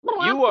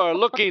You are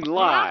looking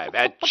live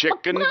at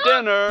Chicken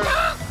Dinner.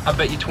 I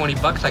bet you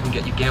 $20 I can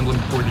get you gambling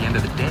before the end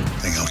of the day. I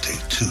think I'll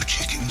take 2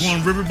 chickens. Go on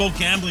riverboat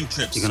gambling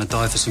trips. You're gonna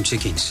die for some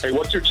chickens. Hey,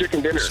 what's your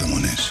chicken dinner?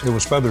 Someone is. It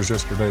was feathers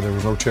yesterday. There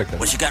was no chicken.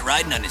 What you got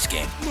riding on this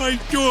game? My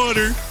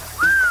daughter.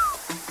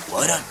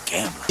 What a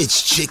gambler.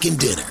 It's Chicken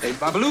Dinner. Hey,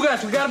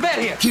 Babalugas, we got a bet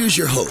here. Here's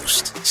your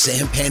host,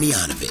 Sam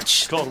Panianovich.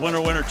 It's called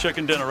Winner, Winner,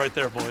 Chicken Dinner right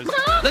there, boys.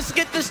 Let's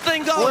get this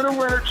thing going. Winner,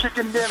 winner,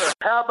 chicken dinner.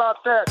 How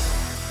about that?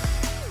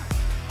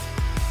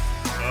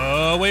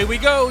 Away we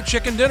go.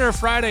 Chicken Dinner,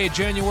 Friday,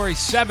 January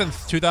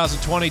 7th,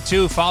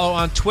 2022. Follow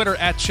on Twitter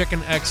at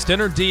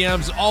ChickenXDinner.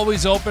 DMs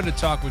always open to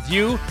talk with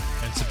you.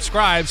 And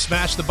subscribe.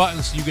 Smash the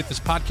button so you get this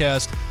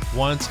podcast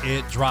once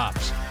it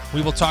drops.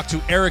 We will talk to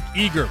Eric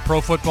Eager,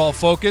 Pro Football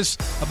Focus,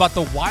 about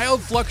the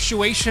wild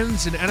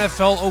fluctuations in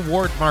NFL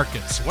award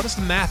markets. What does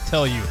the math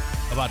tell you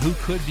about who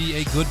could be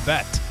a good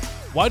bet?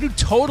 Why do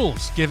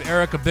totals give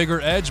Eric a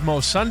bigger edge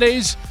most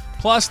Sundays?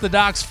 Plus, the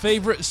Doc's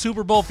favorite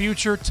Super Bowl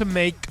future to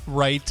make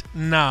right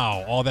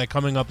now. All that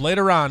coming up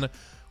later on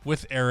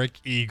with Eric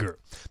Eager.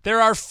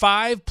 There are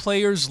 5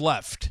 players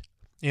left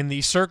in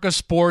the Circa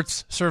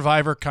Sports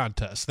Survivor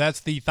Contest. That's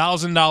the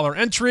 $1,000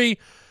 entry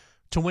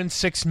to win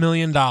 $6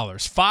 million.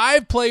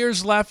 5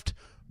 players left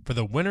for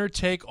the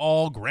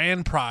winner-take-all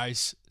grand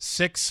prize,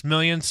 6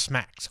 million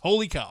smacks.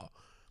 Holy cow.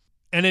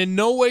 And in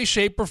no way,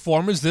 shape, or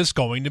form is this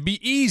going to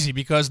be easy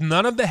because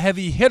none of the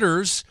heavy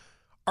hitters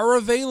are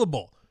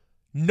available.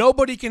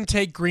 Nobody can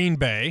take Green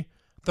Bay.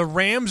 The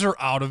Rams are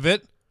out of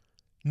it.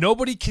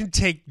 Nobody can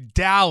take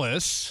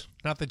Dallas.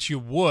 Not that you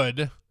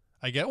would.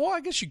 I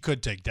guess you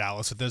could take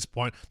Dallas at this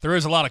point. There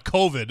is a lot of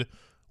COVID,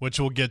 which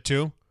we'll get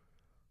to.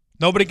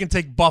 Nobody can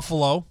take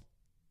Buffalo.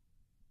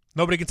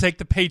 Nobody can take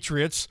the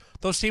Patriots.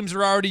 Those teams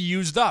are already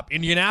used up.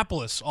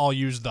 Indianapolis, all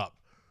used up.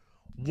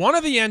 One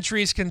of the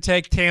entries can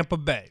take Tampa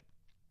Bay.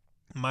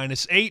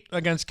 -8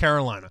 against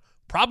Carolina.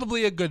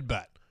 Probably a good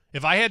bet.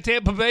 If I had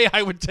Tampa Bay,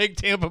 I would take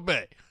Tampa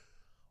Bay.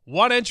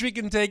 One entry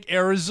can take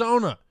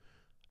Arizona.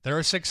 They're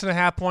a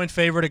 6.5-point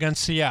favorite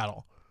against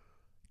Seattle.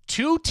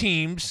 2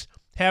 teams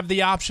have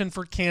the option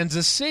for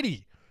Kansas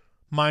City,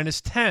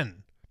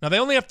 -10. Now, they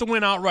only have to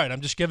win outright. I'm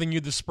just giving you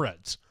the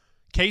spreads.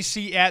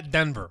 KC at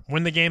Denver.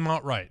 Win the game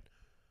outright.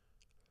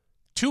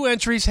 2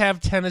 entries have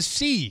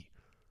Tennessee.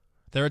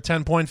 They're a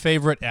 10-point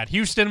favorite at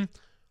Houston.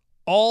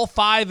 All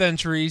 5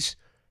 entries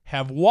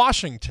have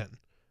Washington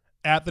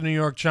at the New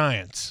York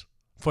Giants.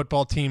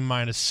 Football team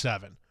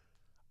 -7.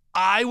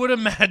 I would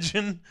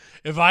imagine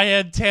if I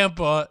had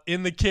Tampa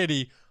in the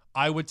kitty,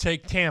 I would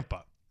take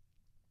Tampa.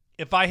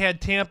 If I had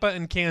Tampa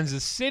and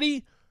Kansas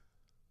City,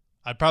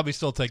 I'd probably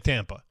still take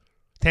Tampa.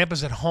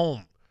 Tampa's at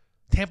home.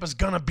 Tampa's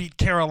going to beat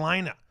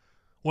Carolina.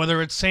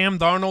 Whether it's Sam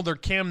Darnold or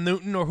Cam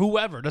Newton or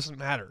whoever, it doesn't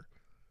matter.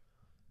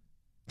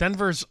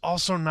 Denver's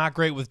also not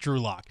great with Drew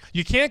Lock.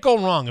 You can't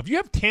go wrong. If you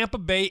have Tampa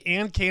Bay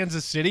and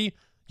Kansas City,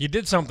 you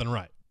did something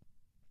right.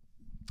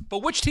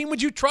 But which team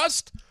would you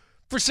trust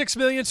for 6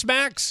 million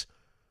smacks?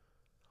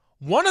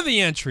 One of the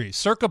entries,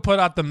 Circa put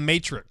out the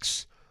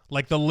matrix,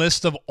 like the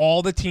list of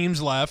all the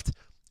teams left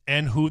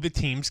and who the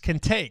teams can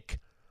take.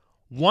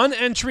 One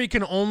entry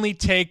can only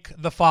take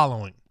the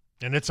following,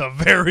 and it's a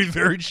very,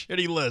 very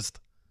shitty list.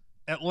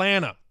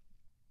 Atlanta,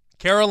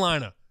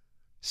 Carolina,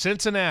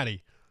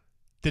 Cincinnati,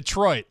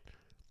 Detroit,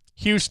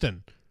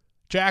 Houston,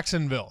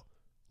 Jacksonville,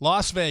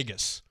 Las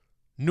Vegas,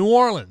 New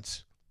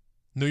Orleans,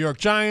 New York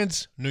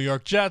Giants, New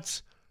York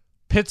Jets,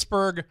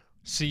 Pittsburgh,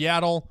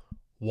 Seattle,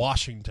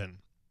 Washington.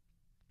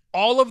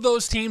 All of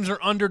those teams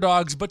are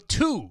underdogs, but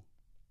 2,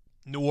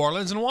 New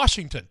Orleans and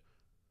Washington.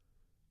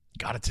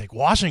 Got to take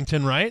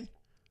Washington, right?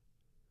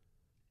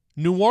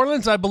 New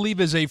Orleans, I believe,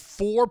 is a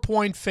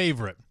 4-point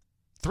favorite.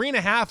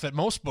 3.5 at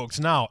most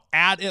books now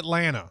at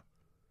Atlanta.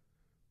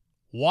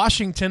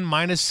 Washington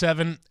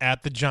 -7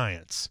 at the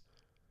Giants.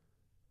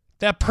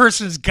 That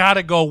person's got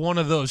to go one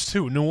of those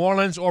 2, New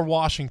Orleans or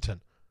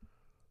Washington.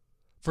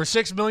 For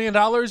 $6 million,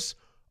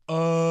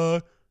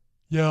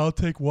 yeah, I'll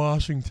take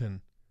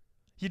Washington.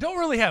 You don't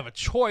really have a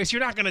choice. You're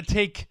not going to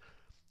take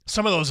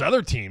some of those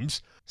other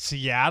teams.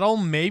 Seattle,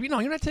 maybe. No,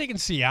 you're not taking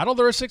Seattle.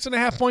 They're a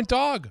 6.5-point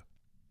dog.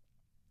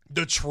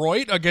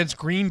 Detroit against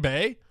Green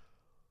Bay.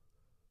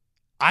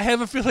 I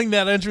have a feeling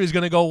that entry is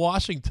going to go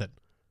Washington.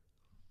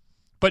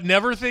 But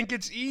never think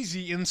it's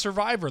easy in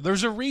Survivor.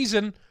 There's a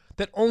reason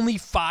that only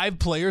 5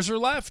 players are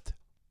left.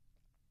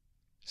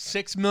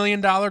 $6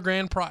 million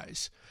grand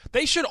prize.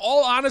 They should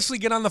all honestly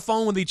get on the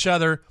phone with each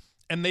other,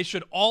 and they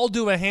should all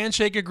do a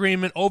handshake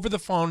agreement over the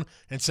phone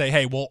and say,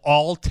 hey, we'll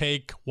all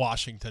take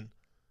Washington.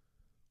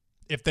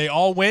 If they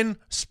all win,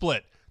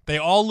 split. They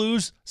all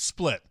lose,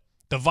 split.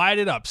 Divide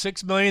it up.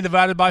 6 million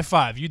divided by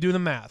 5. You do the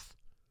math.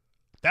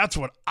 That's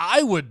what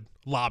I would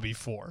lobby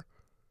for.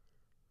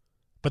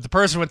 But the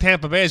person with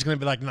Tampa Bay is going to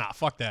be like, nah,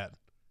 fuck that.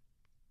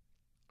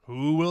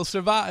 Who will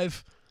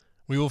survive?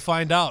 We will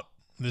find out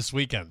this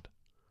weekend.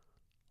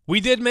 We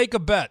did make a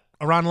bet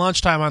around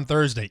lunchtime on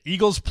Thursday.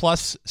 Eagles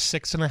plus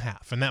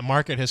 6.5. And that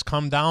market has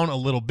come down a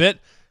little bit.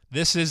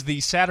 This is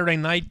the Saturday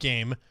night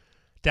game,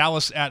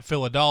 Dallas at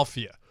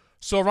Philadelphia.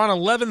 So around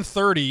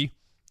 11:30,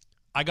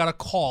 I got a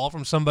call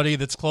from somebody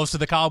that's close to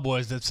the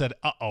Cowboys that said,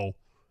 uh-oh,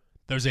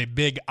 there's a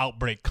big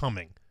outbreak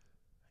coming.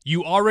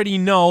 You already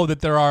know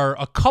that there are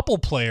a couple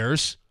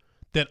players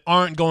that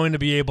aren't going to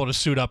be able to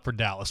suit up for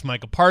Dallas.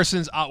 Micah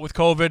Parsons out with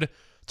COVID.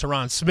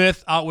 Tyron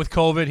Smith out with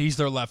COVID. He's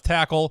their left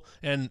tackle.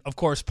 And, of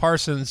course,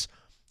 Parsons,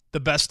 the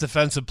best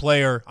defensive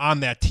player on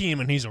that team,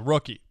 and he's a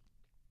rookie.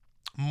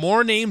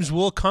 More names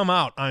will come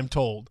out, I'm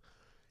told.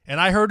 And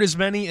I heard as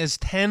many as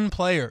 10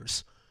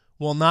 players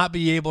will not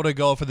be able to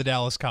go for the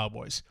Dallas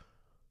Cowboys.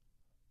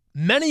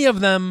 Many of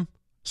them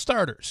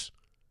starters.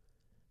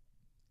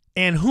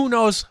 And who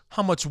knows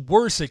how much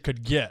worse it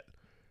could get.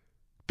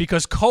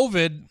 Because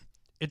COVID,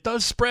 it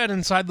does spread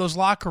inside those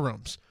locker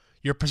rooms.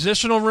 Your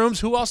positional rooms,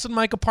 who else did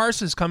Micah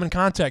Parsons come in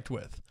contact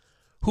with?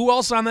 Who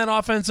else on that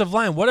offensive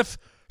line? What if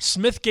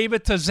Smith gave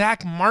it to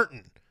Zach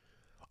Martin?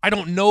 I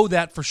don't know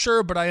that for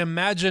sure, but I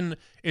imagine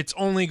it's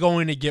only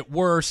going to get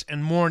worse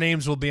and more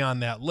names will be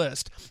on that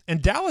list.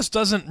 And Dallas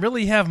doesn't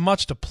really have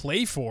much to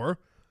play for.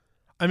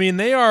 I mean,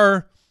 they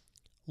are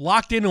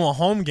locked into a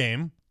home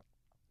game.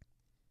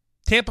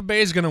 Tampa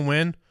Bay is going to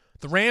win.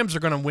 The Rams are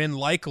going to win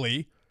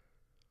likely.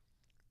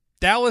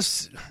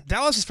 Dallas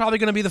is probably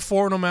going to be the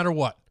 4 no matter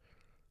what,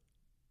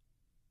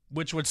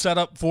 which would set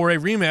up for a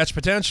rematch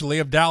potentially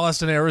of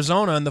Dallas and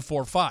Arizona in the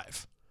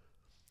 4-5.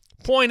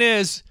 Point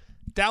is,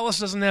 Dallas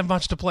doesn't have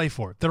much to play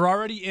for. They're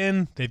already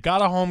in. They've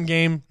got a home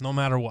game no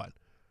matter what.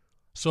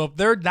 So if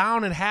they're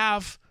down at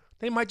half,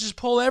 they might just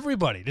pull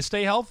everybody to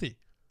stay healthy.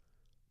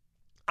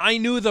 I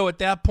knew, though, at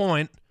that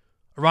point,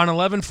 around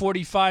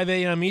 11:45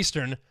 a.m.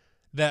 Eastern,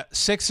 that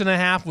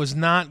 6.5 was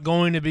not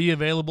going to be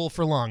available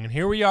for long. And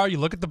here we are. You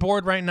look at the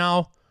board right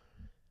now.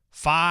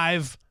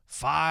 5,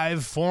 4.5,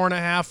 4.5,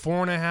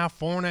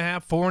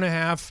 4.5,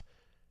 4.5.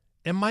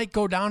 It might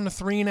go down to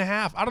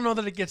 3.5. I don't know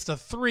that it gets to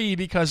 3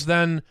 because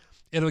then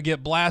it'll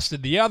get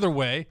blasted the other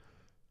way.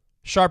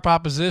 Sharp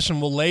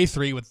opposition will lay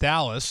 3 with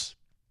Dallas,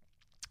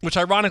 which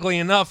ironically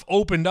enough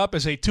opened up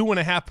as a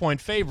 2.5-point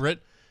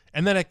favorite,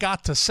 and then it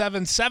got to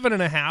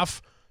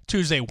 7.5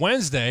 Tuesday,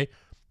 Wednesday,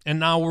 and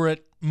now we're at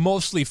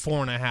mostly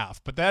 4.5.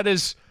 But that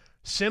is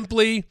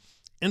simply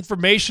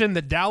information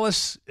that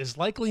Dallas is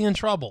likely in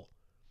trouble.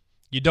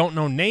 You don't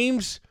know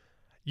names.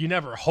 You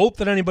never hope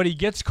that anybody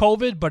gets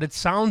COVID, but it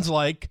sounds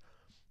like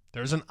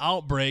there's an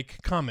outbreak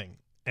coming,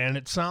 and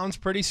it sounds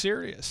pretty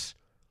serious.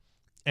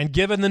 And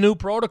given the new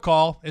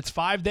protocol, it's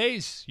 5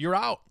 days. You're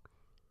out.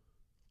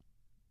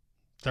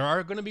 There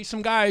are going to be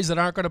some guys that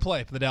aren't going to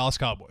play for the Dallas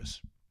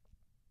Cowboys.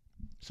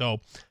 So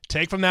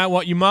take from that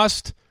what you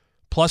must.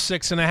 Plus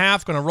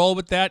 6.5, going to roll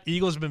with that.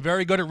 Eagles have been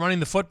very good at running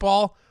the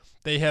football.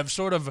 They have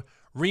sort of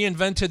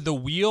reinvented the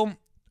wheel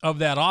of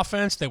that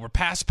offense. They were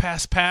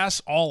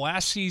pass all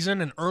last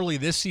season and early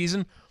this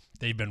season.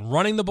 They've been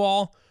running the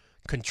ball,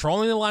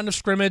 controlling the line of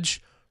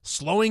scrimmage,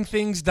 slowing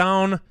things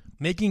down,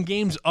 making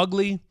games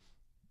ugly.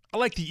 I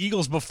like the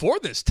Eagles before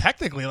this,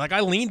 technically. Like, I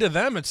leaned to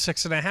them at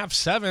 6.5,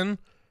 7.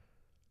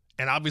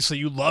 And obviously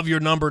you love your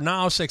number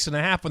now,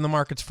 6.5, when the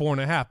market's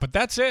 4.5. But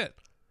that's it.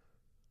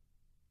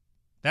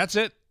 That's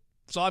it.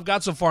 That's all I've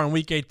got so far in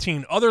Week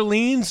 18. Other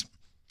leans,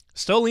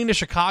 still lean to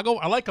Chicago.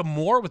 I like them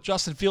more with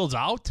Justin Fields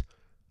out.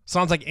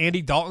 Sounds like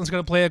Andy Dalton's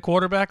going to play a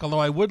quarterback, although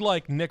I would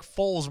like Nick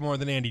Foles more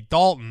than Andy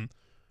Dalton.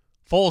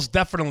 Foles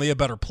definitely a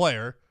better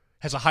player,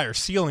 has a higher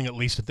ceiling at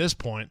least at this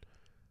point.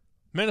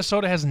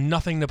 Minnesota has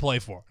nothing to play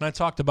for, and I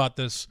talked about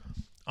this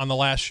on the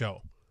last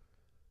show.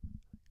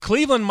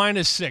 Cleveland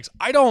 -6.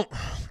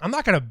 I'm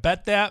not going to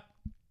bet that,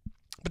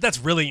 but that's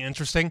really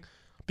interesting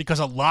because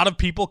a lot of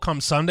people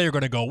come Sunday are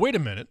going to go, wait a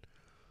minute,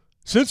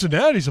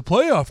 Cincinnati's a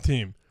playoff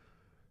team.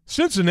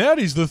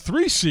 Cincinnati's the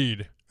 3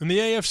 seed in the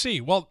AFC.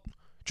 Well,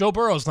 Joe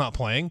Burrow's not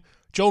playing.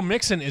 Joe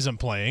Mixon isn't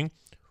playing.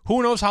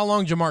 Who knows how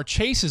long Jamar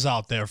Chase is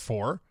out there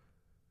for?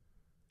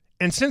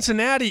 And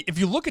Cincinnati, if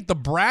you look at the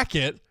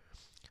bracket,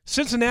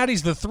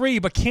 Cincinnati's the 3,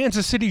 but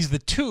Kansas City's the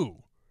 2.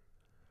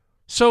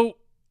 So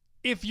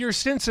if you're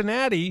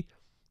Cincinnati,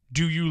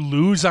 do you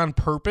lose on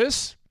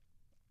purpose?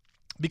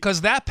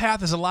 Because that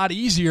path is a lot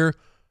easier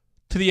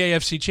to the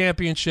AFC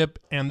Championship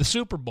and the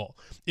Super Bowl.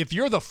 If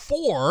you're the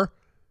 4,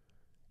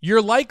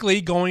 you're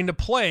likely going to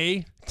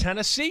play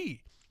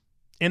Tennessee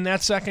in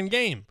that second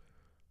game.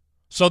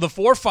 So the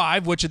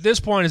 4-5, which at this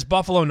point is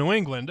Buffalo, New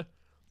England,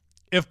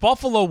 if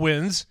Buffalo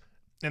wins,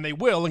 and they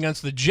will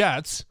against the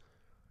Jets,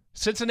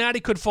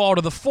 Cincinnati could fall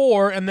to the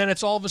 4, and then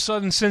it's all of a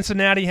sudden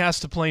Cincinnati has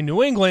to play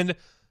New England,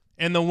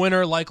 and the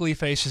winner likely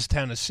faces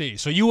Tennessee.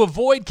 So you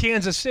avoid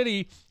Kansas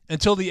City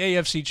until the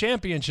AFC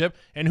Championship,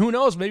 and who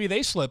knows, maybe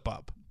they slip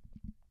up.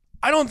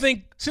 I don't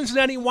think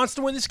Cincinnati wants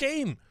to win this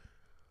game.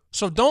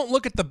 So don't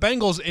look at the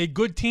Bengals, a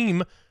good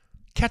team,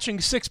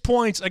 catching 6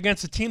 points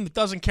against a team that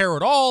doesn't care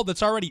at all,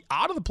 that's already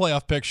out of the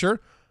playoff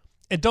picture,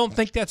 and don't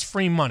think that's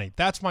free money.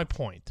 That's my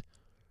point.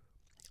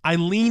 I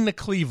lean to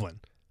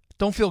Cleveland.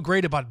 Don't feel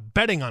great about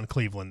betting on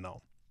Cleveland,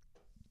 though.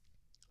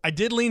 I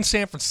did lean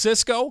San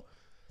Francisco.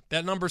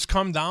 That number's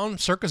come down.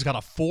 Circa's got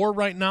a 4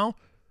 right now.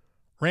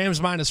 Rams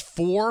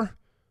 -4.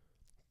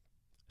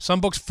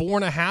 Some books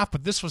 4.5,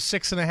 but this was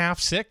 6.5,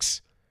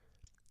 6.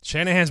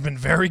 Shanahan's been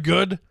very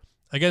good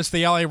against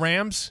the LA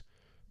Rams.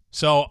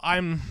 So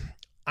I'm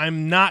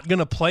not going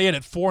to play it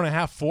at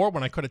 4.5, 4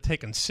 when I could have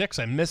taken 6.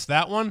 I missed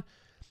that one.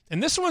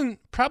 And this one,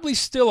 probably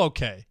still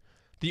okay.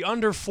 The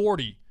under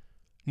 40,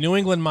 New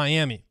England,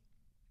 Miami.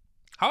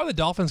 How are the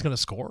Dolphins going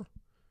to score?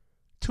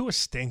 Tua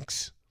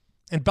stinks.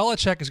 And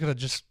Belichick is going to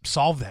just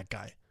solve that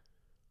guy.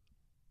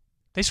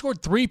 They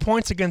scored 3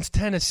 points against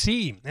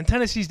Tennessee, and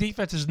Tennessee's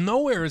defense is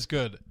nowhere as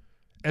good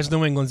as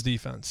New England's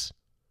defense.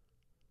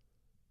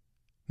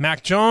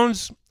 Mac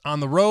Jones on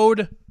the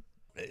road,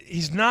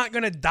 he's not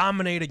going to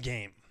dominate a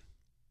game.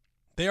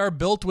 They are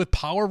built with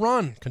power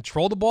run,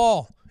 control the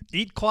ball,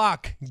 eat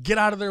clock, get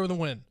out of there with a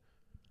win.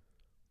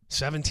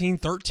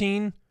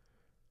 17-13,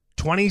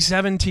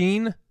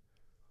 2017,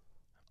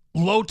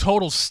 low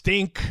total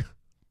stink.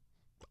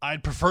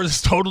 I'd prefer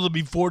this total to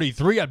be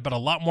 43. I'd bet a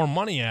lot more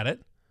money at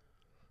it.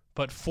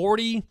 But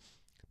 40,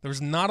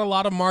 there's not a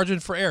lot of margin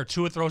for error.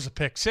 Tua throws a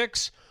pick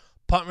 6,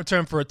 punt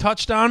return for a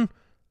touchdown,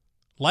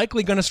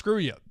 likely going to screw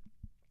you.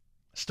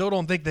 Still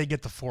don't think they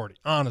get to 40,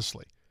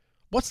 honestly.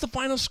 What's the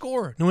final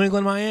score? New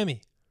England,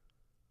 Miami.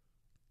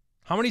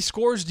 How many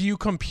scores do you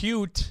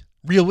compute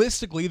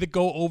realistically that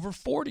go over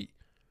 40?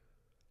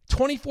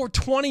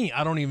 24-20,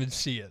 I don't even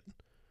see it.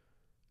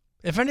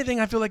 If anything,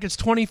 I feel like it's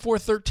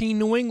 24-13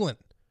 New England.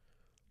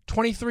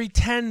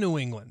 23-10 New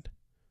England.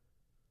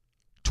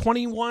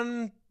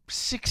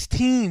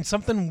 21-16,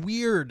 something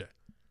weird.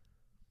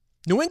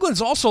 New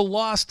England's also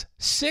lost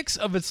 6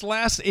 of its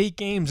last 8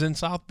 games in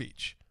South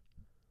Beach.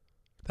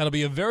 That'll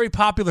be a very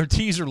popular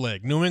teaser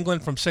leg. New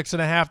England from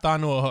 6.5 down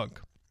to a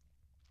hook.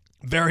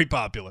 Very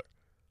popular.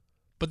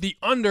 But the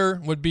under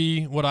would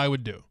be what I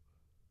would do.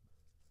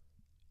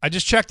 I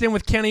just checked in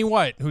with Kenny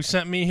White, who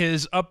sent me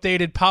his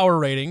updated power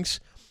ratings,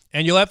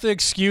 and you'll have to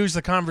excuse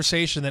the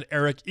conversation that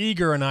Eric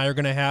Eager and I are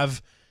going to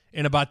have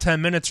in about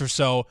 10 minutes or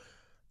so.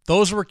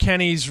 Those were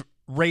Kenny's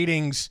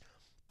ratings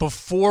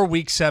before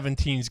Week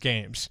 17's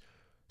games.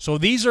 So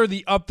these are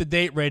the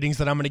up-to-date ratings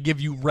that I'm going to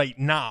give you right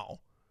now.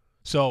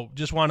 So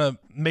just want to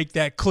make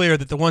that clear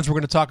that the ones we're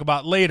going to talk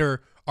about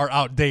later are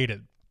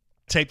outdated.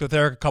 Taped with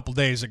Eric a couple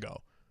days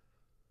ago.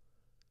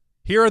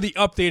 Here are the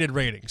updated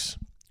ratings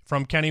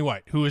from Kenny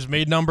White, who has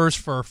made numbers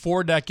for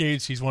 4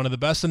 decades. He's one of the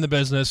best in the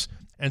business,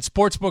 and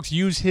sportsbooks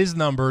use his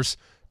numbers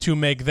to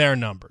make their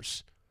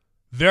numbers.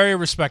 Very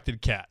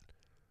respected cat.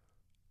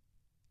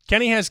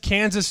 Kenny has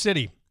Kansas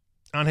City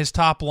on his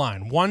top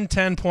line,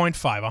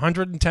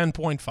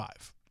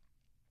 110.5.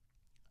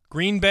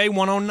 Green Bay,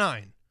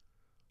 109.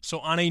 So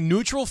on a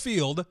neutral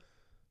field,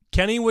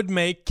 Kenny would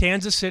make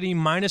Kansas City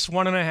minus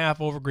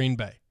 1.5 over Green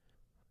Bay.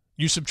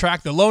 You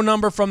subtract the low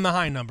number from the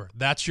high number.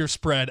 That's your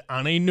spread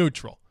on a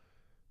neutral.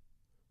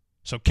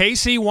 So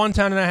KC,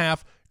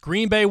 110.5.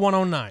 Green Bay,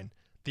 109.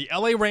 The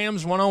LA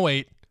Rams,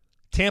 108.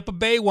 Tampa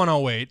Bay,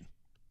 108.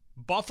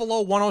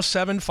 Buffalo,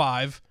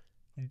 107.5.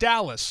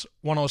 Dallas,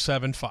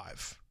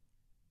 107.5.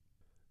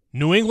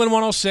 New England,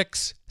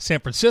 106. San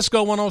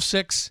Francisco,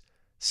 106.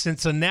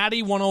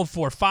 Cincinnati,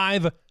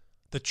 104.5.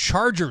 The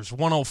Chargers,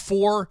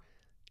 104.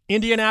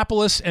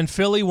 Indianapolis and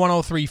Philly,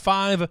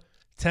 103.5.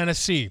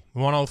 Tennessee,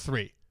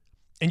 103.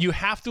 And you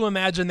have to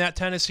imagine that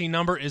Tennessee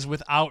number is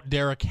without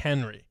Derrick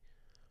Henry,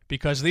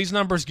 because these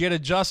numbers get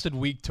adjusted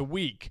week to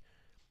week.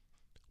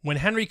 When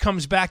Henry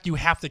comes back, you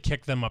have to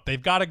kick them up. They've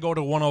got to go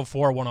to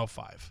 104,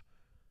 105.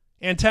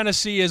 And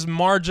Tennessee is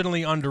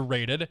marginally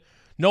underrated.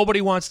 Nobody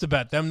wants to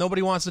bet them.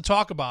 Nobody wants to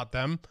talk about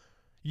them.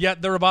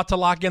 Yet they're about to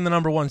lock in the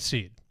number 1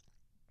 seed.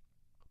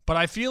 But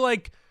I feel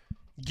like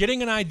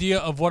getting an idea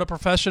of what a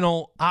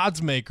professional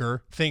odds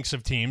maker thinks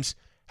of teams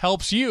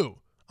helps you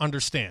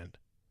understand.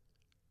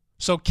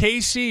 So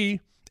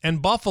KC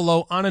and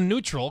Buffalo on a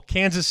neutral,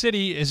 Kansas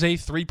City is a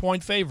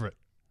 3-point favorite.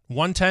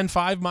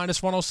 110.5 minus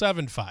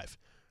 107.5.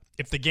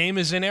 If the game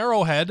is in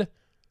Arrowhead,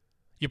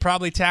 you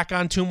probably tack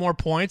on 2 more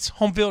points.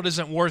 Home field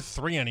isn't worth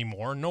 3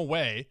 anymore. No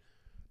way.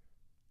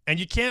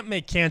 And you can't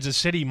make Kansas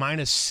City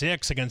minus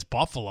 6 against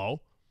Buffalo.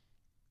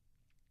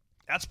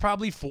 That's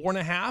probably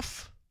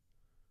 4.5.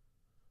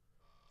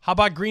 How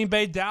about Green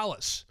Bay,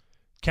 Dallas?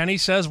 Kenny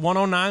says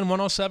 109,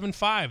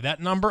 107.5.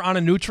 That number on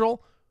a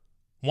neutral,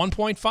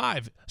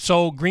 1.5.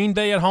 So Green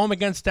Bay at home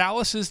against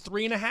Dallas is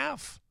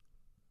 3.5.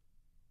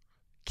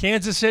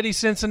 Kansas City,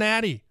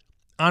 Cincinnati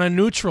on a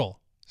neutral,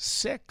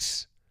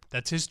 6.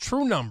 That's his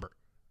true number.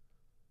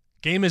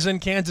 Game is in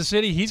Kansas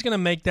City. He's going to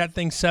make that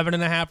thing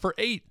 7.5 or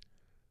 8.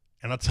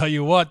 And I'll tell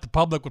you what, the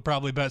public would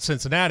probably bet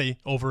Cincinnati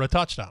over a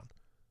touchdown.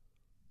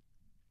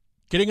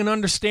 Getting an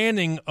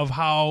understanding of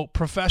how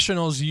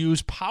professionals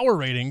use power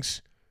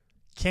ratings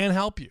can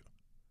help you.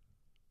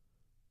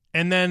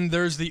 And then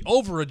there's the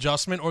over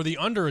adjustment or the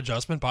under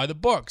adjustment by the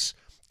books.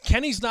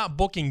 Kenny's not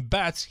booking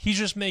bets. He's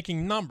just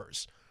making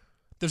numbers.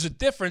 There's a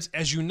difference,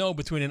 as you know,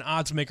 between an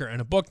odds maker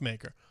and a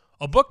bookmaker.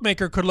 A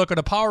bookmaker could look at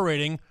a power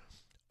rating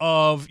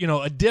of,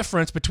 a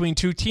difference between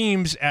 2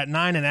 teams at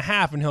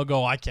 9.5, and he'll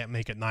go, I can't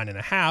make it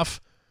 9.5.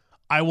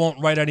 I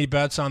won't write any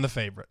bets on the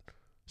favorite.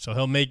 So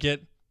he'll make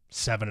it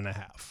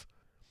 7.5.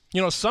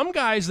 Some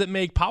guys that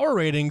make power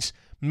ratings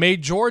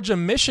made Georgia,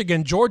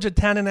 Michigan, Georgia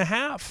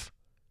 10.5.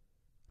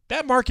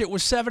 That market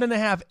was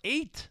 7.5,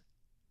 8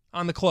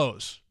 on the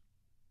close.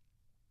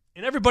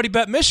 And everybody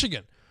bet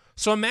Michigan.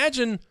 So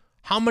imagine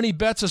how many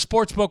bets a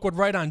sportsbook would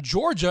write on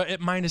Georgia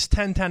at minus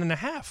 10,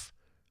 10.5.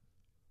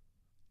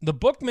 The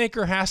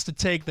bookmaker has to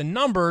take the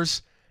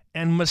numbers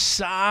and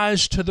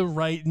massage to the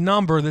right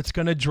number that's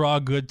going to draw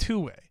a good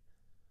two-way.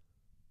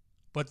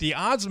 But the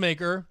odds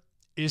maker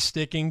is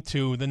sticking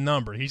to the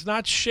number. He's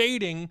not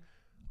shading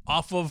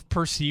off of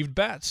perceived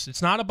bets.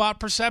 It's not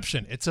about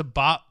perception. It's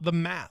about the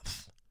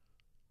math.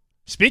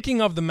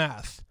 Speaking of the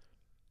math,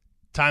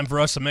 time for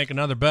us to make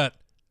another bet.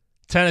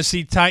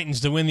 Tennessee Titans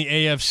to win the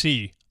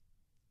AFC,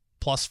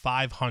 plus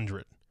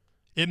 500.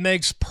 It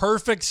makes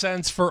perfect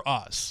sense for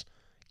us,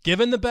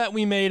 given the bet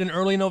we made in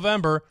early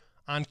November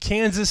on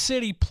Kansas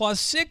City, plus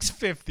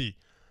 650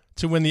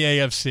 to win the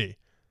AFC.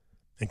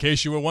 In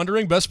case you were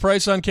wondering, best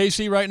price on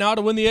KC right now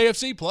to win the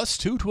AFC, plus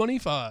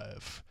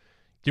 225.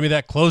 Give me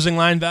that closing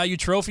line value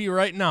trophy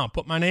right now.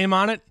 Put my name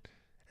on it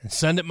and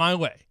send it my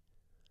way.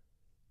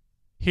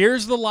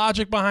 Here's the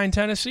logic behind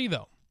Tennessee,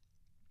 though.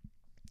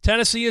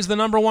 Tennessee is the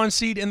number 1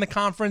 seed in the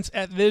conference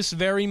at this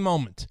very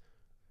moment,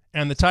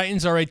 and the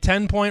Titans are a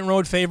 10-point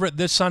road favorite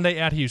this Sunday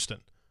at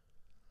Houston.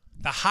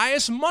 The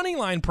highest money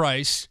line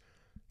price,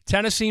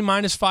 Tennessee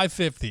minus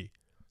 550.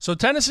 So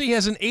Tennessee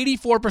has an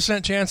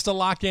 84% chance to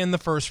lock in the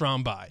first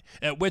round bye,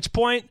 at which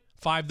point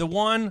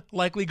 5-1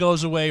 likely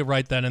goes away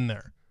right then and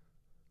there.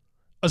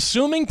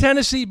 Assuming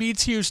Tennessee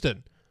beats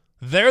Houston,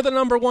 they're the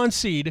number 1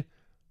 seed,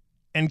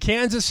 and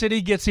Kansas City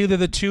gets either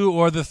the 2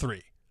 or the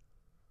 3.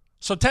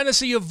 So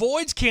Tennessee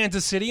avoids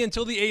Kansas City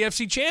until the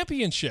AFC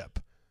Championship.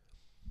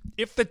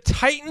 If the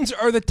Titans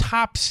are the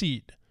top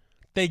seed,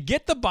 they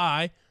get the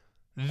bye,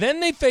 then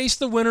they face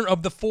the winner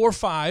of the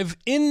 4-5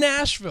 in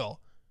Nashville.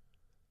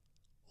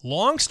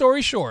 Long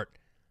story short,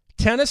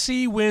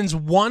 Tennessee wins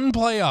 1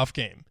 playoff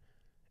game,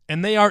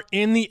 and they are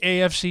in the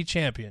AFC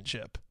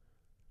Championship.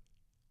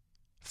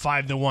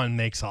 5-1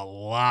 makes a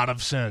lot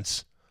of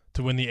sense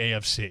to win the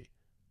AFC.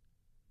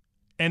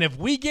 And if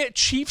we get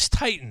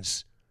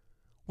Chiefs-Titans,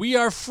 we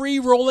are free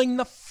rolling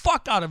the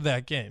fuck out of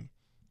that game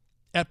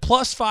at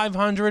plus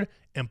 500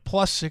 and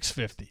plus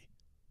 650.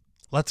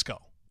 Let's go.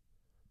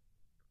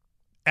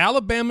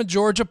 Alabama,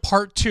 Georgia,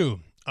 part 2.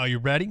 Are you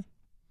ready?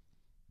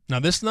 Now,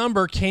 this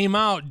number came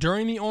out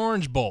during the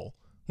Orange Bowl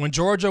when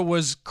Georgia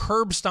was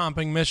curb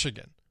stomping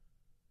Michigan.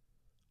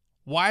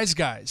 Wise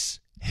guys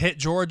hit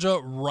Georgia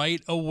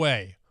right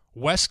away.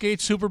 Westgate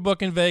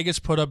Superbook in Vegas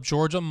put up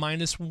Georgia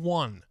minus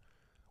 1,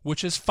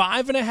 which is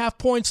 5.5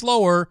 points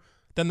lower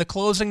than the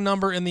closing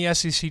number in the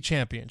SEC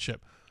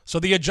Championship. So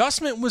the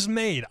adjustment was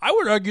made. I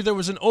would argue there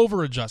was an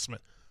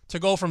over-adjustment to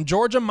go from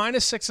Georgia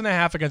minus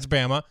 6.5 against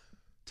Bama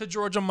to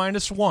Georgia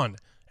minus 1.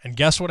 And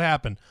guess what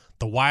happened?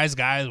 The wise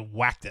guys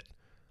whacked it.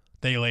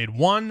 They laid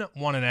 1,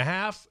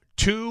 1.5,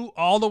 2,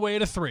 all the way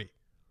to 3.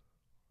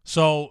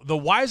 So the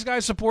wise guy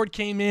support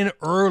came in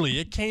early.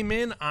 It came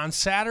in on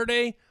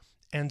Saturday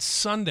and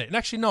Sunday. And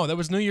actually, no, that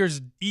was New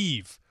Year's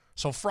Eve,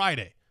 so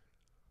Friday.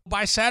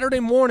 By Saturday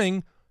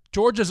morning,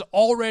 Georgia's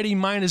already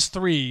minus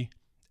 3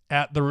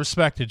 at the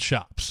respected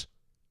shops.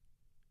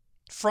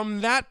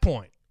 From that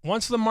point,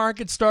 once the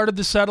market started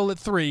to settle at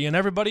 3 and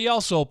everybody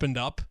else opened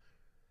up,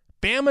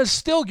 Bama's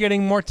still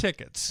getting more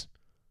tickets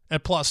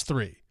at plus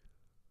 3.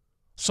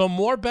 So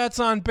more bets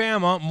on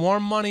Bama, more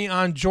money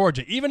on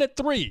Georgia, even at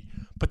 3.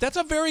 But that's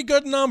a very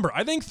good number.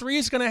 I think 3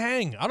 is going to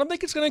hang. I don't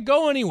think it's going to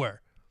go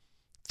anywhere.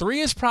 3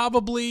 is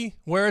probably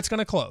where it's going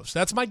to close.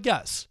 That's my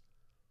guess.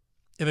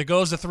 If it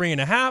goes to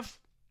 3.5,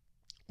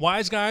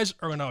 wise guys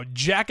are going to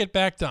jack it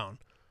back down.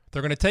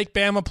 They're going to take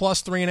Bama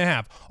plus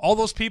 3.5. All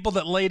those people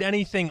that laid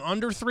anything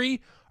under 3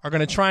 are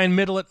going to try and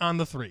middle it on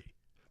the 3.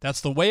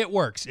 That's the way it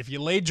works. If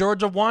you lay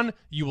Georgia 1,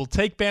 you will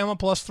take Bama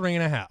plus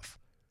 3.5.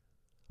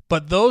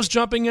 But those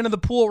jumping into the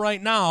pool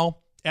right now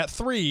at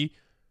 3,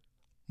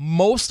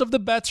 most of the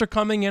bets are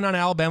coming in on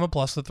Alabama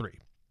plus the 3.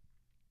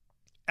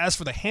 As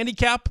for the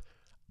handicap,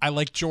 I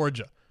like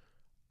Georgia.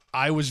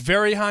 I was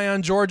very high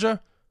on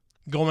Georgia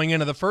going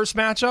into the first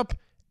matchup,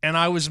 and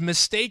I was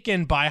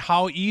mistaken by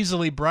how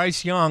easily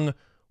Bryce Young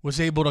was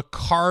able to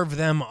carve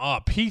them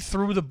up. He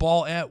threw the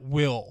ball at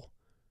will.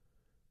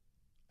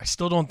 I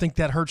still don't think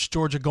that hurts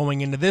Georgia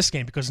going into this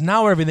game because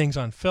now everything's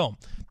on film.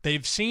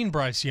 They've seen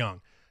Bryce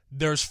Young.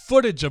 There's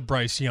footage of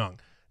Bryce Young.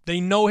 They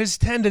know his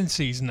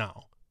tendencies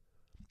now.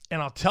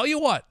 And I'll tell you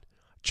what,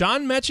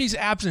 John Mechie's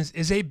absence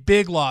is a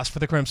big loss for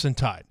the Crimson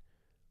Tide.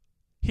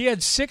 He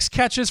had 6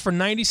 catches for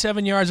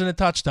 97 yards and a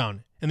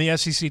touchdown in the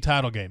SEC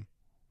title game.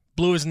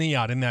 Blew his knee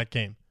out in that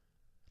game.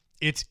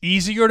 It's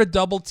easier to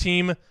double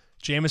team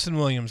Jameson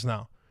Williams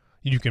now.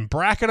 You can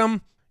bracket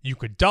him. You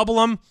could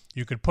double him.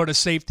 You could put a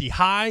safety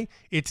high.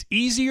 It's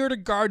easier to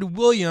guard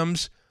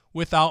Williams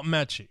without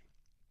Mechie.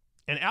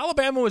 And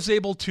Alabama was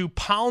able to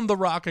pound the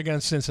rock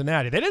against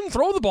Cincinnati. They didn't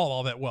throw the ball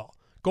all that well.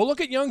 Go look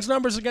at Young's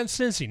numbers against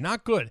Cincy.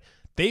 Not good.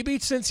 They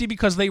beat Cincy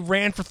because they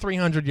ran for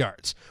 300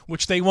 yards,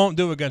 which they won't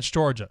do against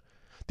Georgia.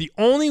 The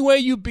only way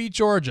you beat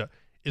Georgia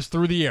is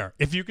through the air,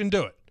 if you can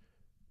do it.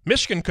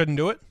 Michigan couldn't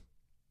do it.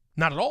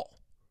 Not at all.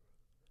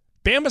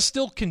 Bama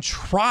still can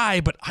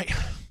try, but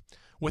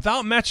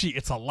Without Mechie,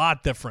 it's a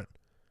lot different.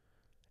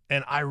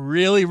 And I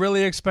really,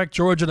 really expect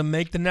Georgia to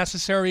make the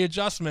necessary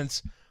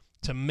adjustments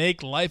to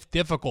make life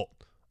difficult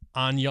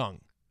on Young.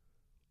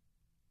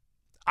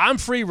 I'm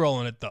free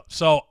rolling it, though,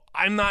 so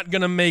I'm not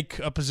going to make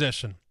a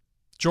position.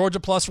 Georgia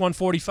plus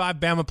 145,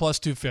 Bama plus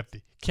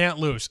 250. Can't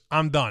lose.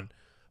 I'm done.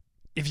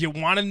 If you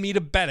wanted me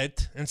to bet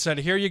it and said,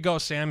 here you go,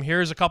 Sam,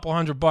 here's a couple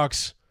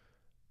 $100,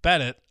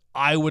 bet it,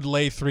 I would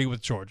lay 3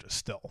 with Georgia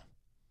still.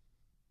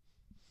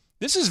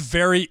 This is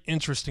very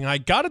interesting. I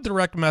got a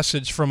direct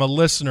message from a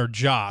listener,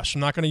 Josh.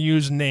 I'm not going to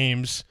use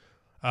names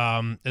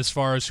as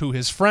far as who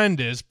his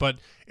friend is, but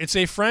it's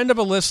a friend of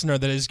a listener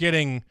that is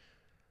getting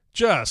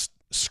just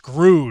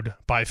screwed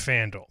by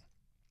FanDuel.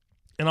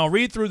 And I'll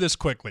read through this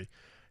quickly.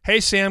 Hey,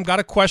 Sam, got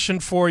a question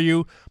for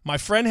you. My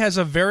friend has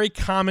a very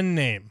common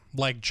name,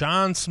 like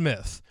John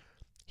Smith.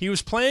 He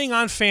was playing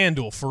on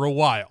FanDuel for a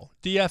while,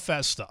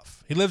 DFS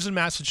stuff. He lives in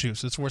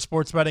Massachusetts where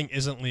sports betting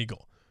isn't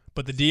legal,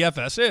 but the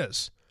DFS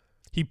is.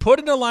 He put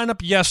in a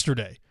lineup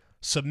yesterday,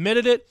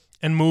 submitted it,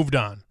 and moved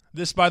on.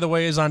 This, by the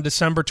way, is on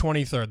December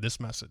 23rd,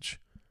 this message.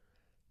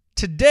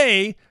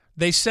 Today,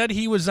 they said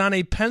he was on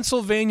a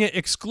Pennsylvania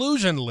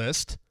exclusion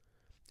list,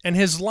 and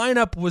his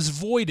lineup was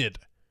voided.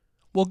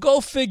 Well, go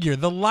figure.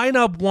 The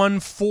lineup won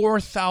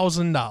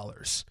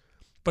 $4,000.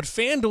 But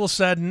FanDuel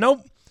said,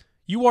 nope,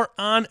 you are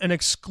on an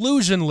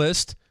exclusion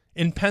list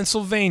in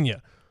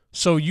Pennsylvania,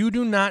 so you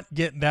do not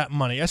get that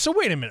money. I said,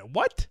 wait a minute,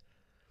 what?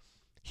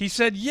 He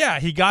said, yeah,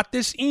 he got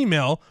this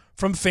email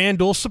from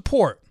FanDuel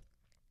support.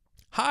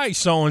 Hi,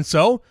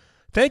 so-and-so.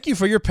 Thank you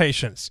for your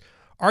patience.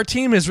 Our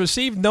team has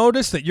received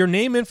notice that your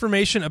name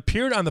information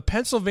appeared on the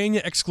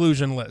Pennsylvania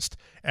exclusion list.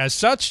 As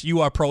such, you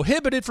are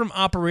prohibited from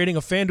operating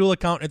a FanDuel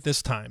account at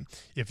this time.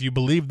 If you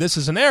believe this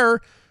is an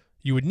error,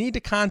 you would need to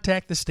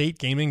contact the state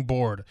gaming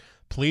board.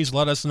 Please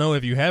let us know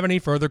if you have any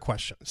further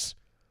questions.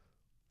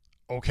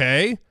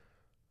 Okay.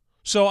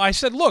 So I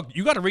said, look,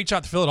 you got to reach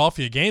out to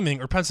Philadelphia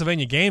Gaming or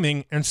Pennsylvania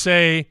Gaming and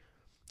say,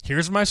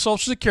 here's my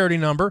social security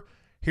number.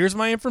 Here's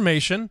my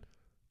information.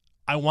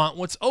 I want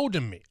what's owed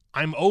to me.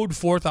 I'm owed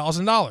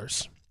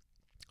 $4,000.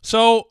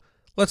 So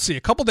let's see.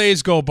 A couple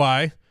days go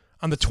by.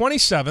 On the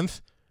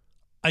 27th,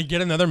 I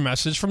get another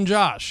message from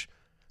Josh.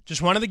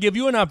 Just wanted to give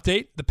you an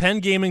update. The Penn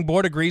Gaming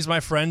Board agrees my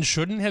friend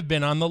shouldn't have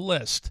been on the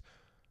list.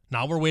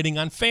 Now we're waiting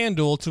on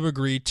FanDuel to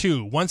agree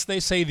too. Once they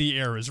say the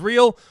error is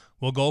real,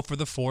 we'll go for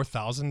the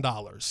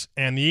 $4,000.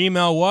 And the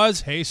email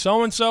was, hey,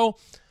 so-and-so,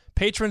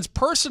 patrons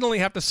personally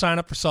have to sign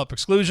up for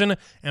self-exclusion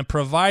and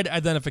provide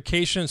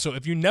identification, so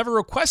if you never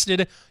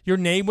requested, your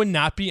name would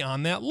not be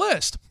on that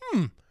list.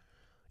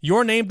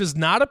 Your name does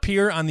not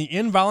appear on the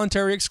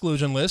involuntary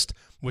exclusion list,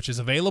 which is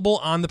available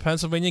on the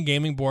Pennsylvania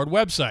Gaming Board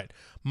website.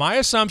 My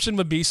assumption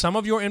would be some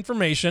of your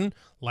information,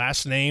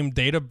 last name,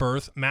 date of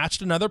birth,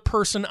 matched another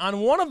person on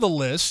one of the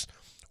lists,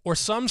 or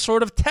some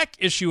sort of tech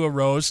issue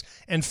arose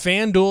and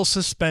FanDuel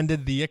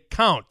suspended the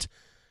account.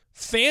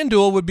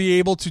 FanDuel would be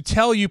able to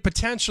tell you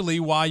potentially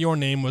why your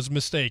name was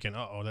mistaken.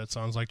 Uh-oh, that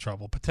sounds like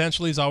trouble.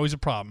 Potentially is always a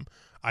problem.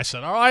 I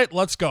said, all right,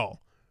 let's go.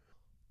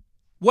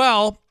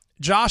 Well,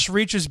 Josh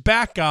reaches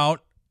back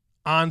out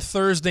on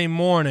Thursday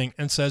morning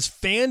and says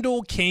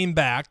FanDuel came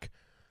back,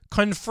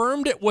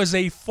 confirmed it was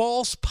a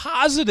false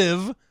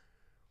positive,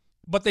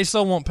 but they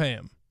still won't pay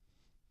him.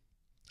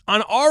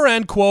 On our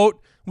end, quote,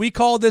 we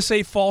call this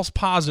a false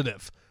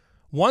positive.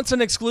 Once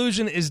an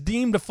exclusion is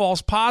deemed a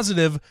false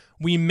positive,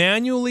 we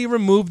manually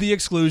remove the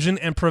exclusion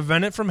and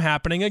prevent it from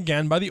happening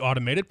again by the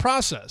automated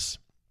process.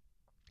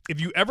 If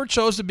you ever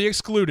chose to be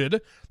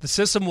excluded, the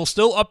system will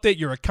still update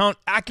your account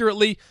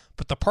accurately,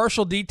 but the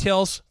partial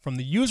details from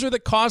the user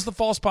that caused the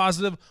false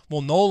positive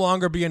will no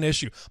longer be an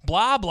issue.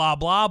 Blah, blah,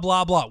 blah,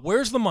 blah, blah.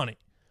 Where's the money?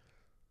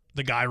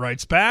 The guy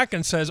writes back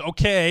and says,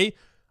 okay,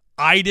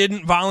 I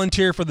didn't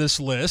volunteer for this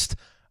list.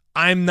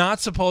 I'm not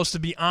supposed to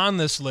be on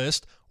this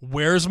list.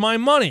 Where's my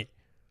money?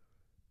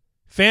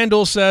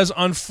 FanDuel says,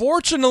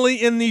 unfortunately,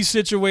 in these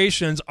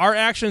situations, our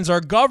actions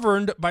are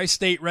governed by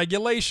state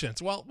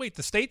regulations. Well, wait,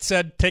 the state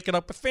said take it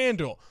up with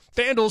FanDuel.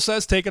 FanDuel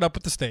says take it up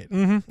with the state.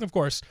 Of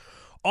course.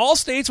 All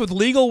states with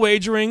legal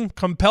wagering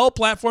compel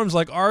platforms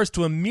like ours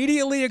to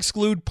immediately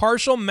exclude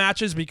partial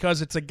matches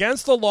because it's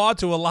against the law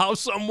to allow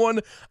someone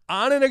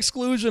on an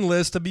exclusion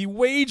list to be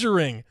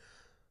wagering.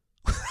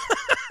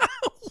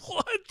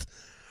 What?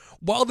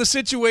 While the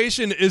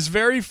situation is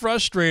very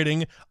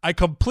frustrating, I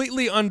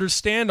completely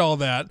understand all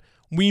that.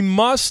 We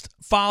must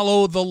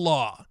follow the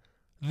law.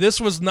 This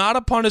was not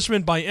a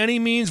punishment by any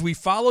means. We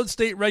followed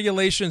state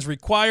regulations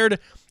required,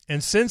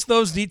 and since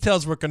those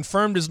details were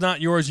confirmed as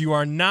not yours, you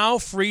are now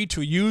free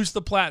to use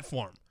the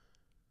platform.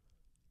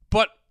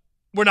 But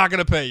we're not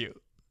going to pay you.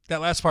 That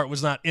last part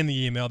was not in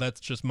the email. That's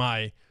just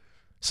my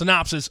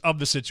synopsis of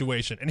the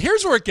situation. And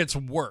here's where it gets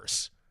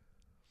worse.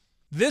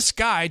 This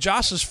guy,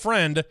 Josh's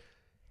friend,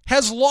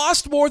 has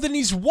lost more than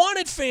he's won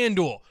at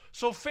FanDuel.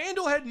 So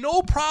FanDuel had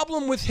no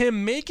problem with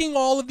him making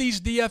all of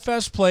these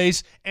DFS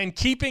plays and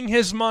keeping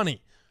his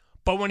money.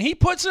 But when he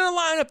puts in a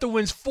lineup that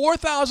wins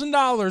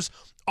 $4,000,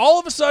 all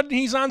of a sudden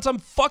he's on some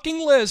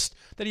fucking list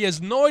that he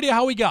has no idea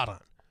how he got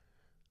on.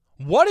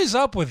 What is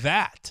up with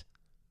that?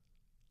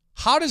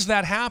 How does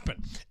that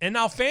happen? And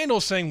now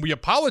FanDuel's saying, we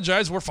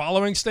apologize, we're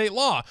following state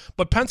law.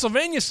 But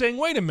Pennsylvania's saying,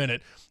 wait a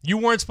minute, you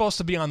weren't supposed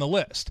to be on the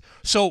list.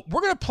 So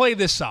we're going to play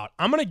this out.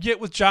 I'm going to get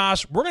with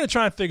Josh. We're going to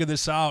try and figure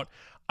this out.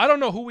 I don't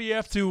know who we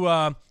have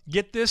to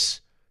get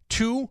this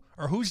to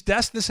or whose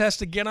desk this has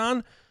to get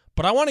on,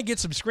 but I want to get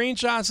some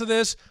screenshots of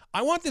this.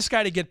 I want this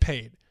guy to get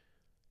paid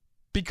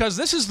because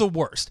this is the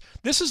worst.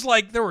 This is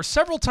like there were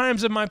several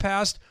times in my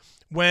past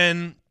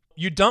when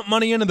you dump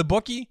money into the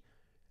bookie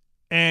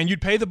and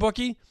you'd pay the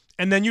bookie,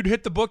 and then you'd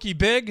hit the bookie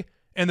big,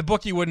 and the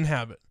bookie wouldn't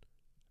have it.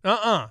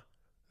 That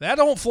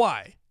don't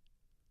fly.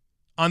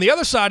 On the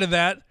other side of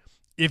that,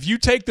 if you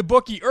take the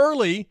bookie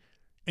early,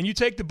 and you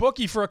take the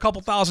bookie for a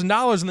couple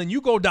 $1,000s, and then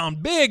you go down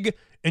big,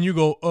 and you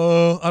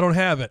go, I don't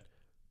have it.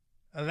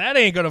 That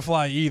ain't going to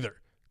fly either.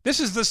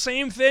 This is the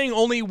same thing,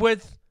 only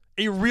with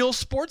a real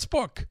sports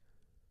book.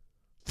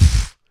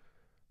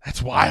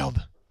 That's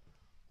wild.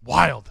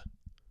 Wild.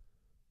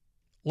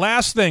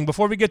 Last thing,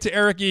 before we get to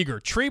Eric Eager,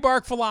 Tree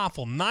Bark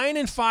Falafel,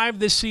 9-5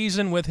 this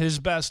season with his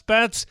best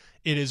bets.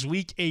 It is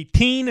week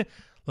 18.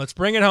 Let's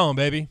bring it home,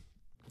 baby.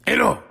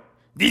 Hello,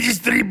 this is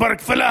Tree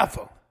Bark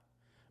Falafel.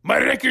 My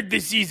record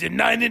this season,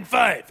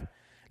 9-5.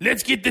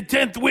 Let's get the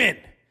 10th win.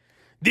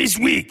 This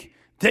week,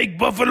 take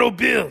Buffalo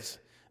Bills,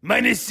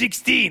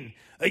 -16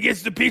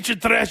 against the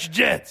Patriot Trash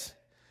Jets.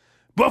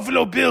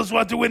 Buffalo Bills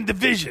want to win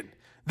division.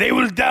 They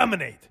will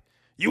dominate.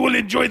 You will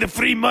enjoy the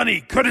free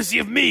money, courtesy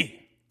of me.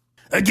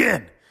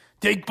 Again,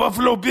 take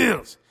Buffalo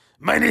Bills,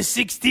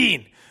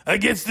 -16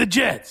 against the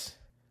Jets.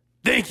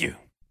 Thank you.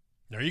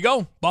 There you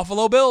go.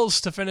 Buffalo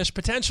Bills to finish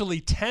potentially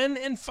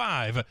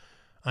 10-5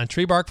 on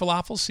Tree Bark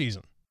Falafel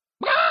season.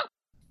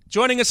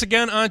 Joining us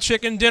again on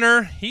Chicken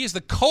Dinner, he is the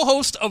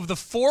co-host of The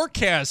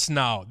Forecast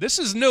now. This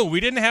is new. We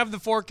didn't have The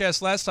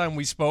Forecast last time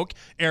we spoke.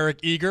 Eric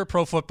Eager,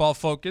 Pro Football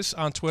Focus,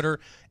 on Twitter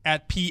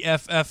at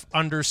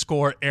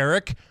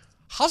PFF_Eric.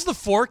 How's The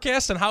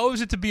Forecast, and how is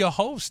it to be a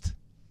host?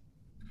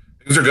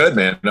 Things are good,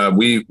 man.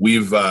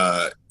 We've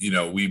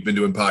been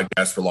doing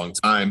podcasts for a long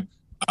time.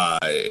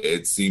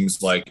 It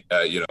seems like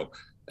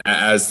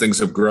as things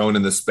have grown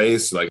in the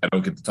space, like I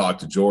don't get to talk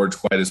to George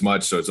quite as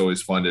much, so it's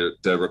always fun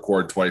to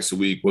record twice a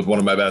week with one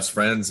of my best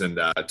friends and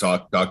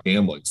talk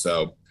gambling.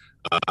 So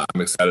I'm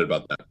excited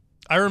about that.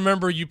 I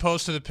remember you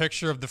posted a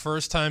picture of the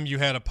first time you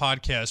had a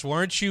podcast.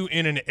 Weren't you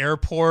in an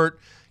airport?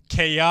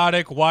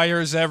 Chaotic,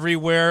 wires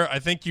everywhere. I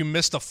think you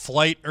missed a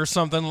flight or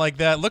something like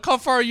that. Look how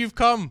far you've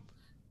come.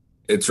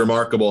 It's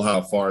remarkable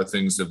how far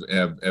things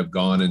have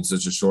gone in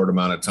such a short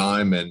amount of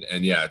time.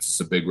 And yeah, it's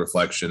just a big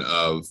reflection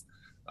of,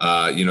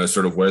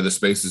 sort of where the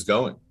space is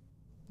going.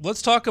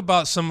 Let's talk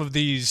about some of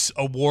these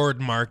award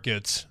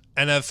markets.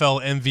 NFL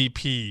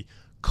MVP,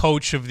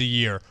 Coach of the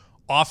Year,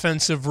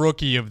 Offensive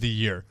Rookie of the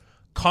Year,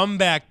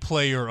 Comeback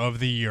Player of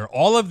the Year.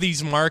 All of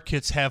these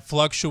markets have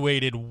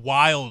fluctuated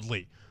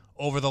wildly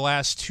over the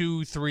last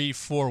 2, 3,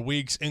 4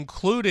 weeks,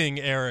 including,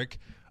 Eric,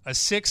 a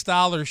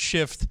 $6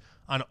 shift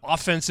on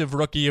Offensive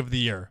Rookie of the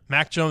Year.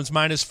 Mac Jones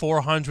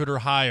 -400 or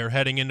higher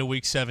heading into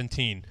Week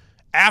 17.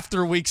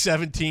 After Week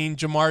 17,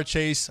 Ja'Marr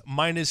Chase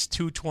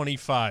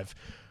 -225.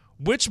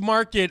 Which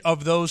market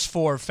of those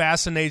four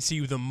fascinates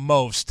you the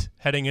most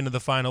heading into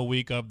the final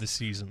week of the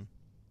season?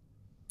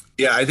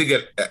 Yeah, I think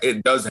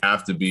it does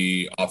have to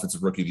be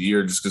Offensive Rookie of the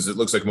Year just because it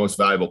looks like most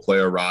valuable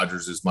player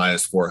Rodgers is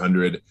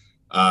 -400.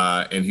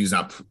 And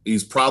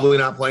he's probably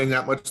not playing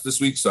that much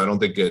this week, so I don't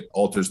think it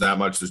alters that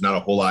much. There's not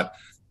a whole lot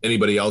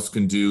anybody else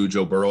can do.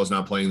 Joe Burrow is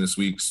not playing this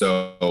week,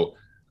 so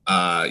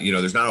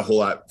there's not a whole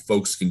lot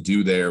folks can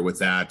do there with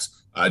that.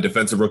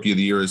 Defensive Rookie of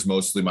the Year is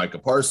mostly Micah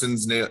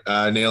Parsons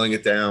nailing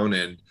it down,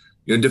 and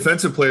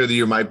Defensive Player of the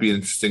Year might be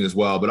interesting as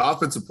well. But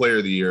Offensive Player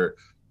of the Year,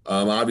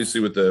 obviously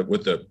with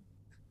the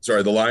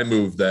line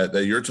move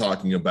that you're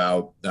talking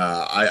about,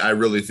 I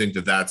really think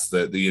that's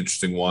the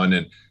interesting one.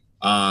 And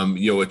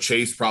with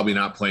Chase probably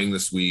not playing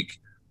this week,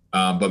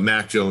 but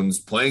Mac Jones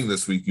playing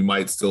this week, you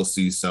might still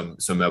see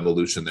some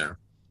evolution there.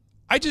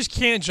 I just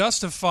can't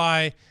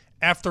justify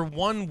after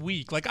 1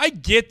 week. Like, I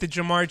get that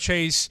Ja'Marr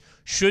Chase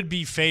should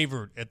be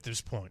favored at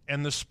this point.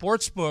 And the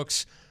sports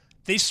books,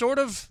 they sort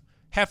of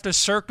have to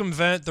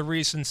circumvent the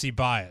recency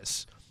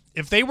bias.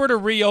 If they were to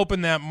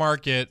reopen that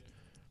market,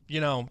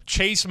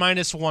 Chase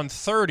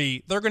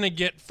 -130, they're going to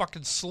get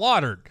fucking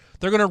slaughtered.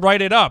 They're going to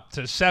write it up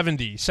to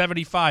 70,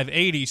 75,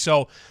 80.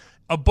 So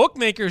a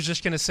bookmaker is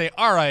just going to say,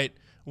 all right,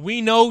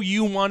 we know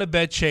you want to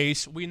bet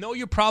Chase. We know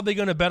you're probably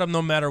going to bet him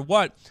no matter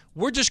what.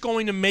 We're just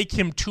going to make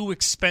him too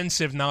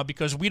expensive now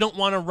because we don't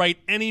want to write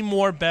any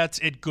more bets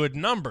at good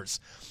numbers.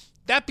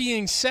 That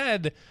being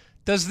said,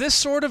 does this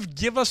sort of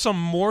give us a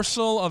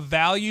morsel of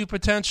value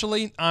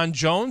potentially on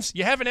Jones?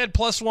 You haven't had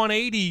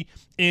 +180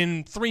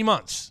 in 3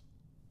 months.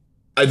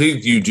 I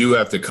think you do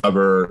have to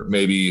cover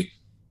maybe,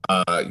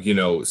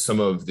 some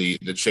of the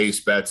Chase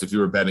bets if you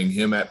were betting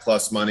him at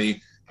plus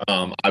money.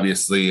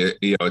 Obviously,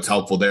 it's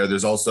helpful there.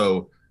 There's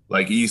also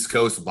like East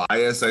Coast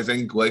bias, I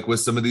think, like with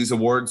some of these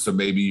awards. So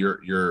maybe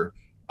you're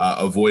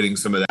avoiding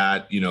some of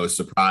that,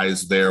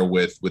 surprise there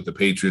with the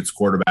Patriots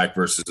quarterback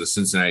versus the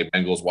Cincinnati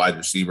Bengals wide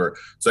receiver.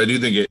 So I do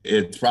think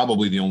it's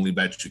probably the only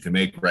bet you can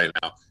make right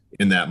now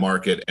in that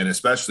market. And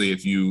especially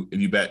if you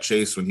bet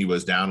Chase when he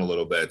was down a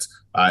little bit,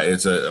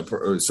 it's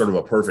a sort of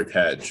a perfect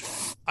hedge.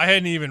 I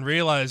hadn't even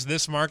realized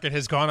this market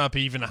has gone up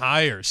even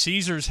higher.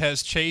 Caesars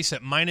has Chase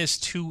at minus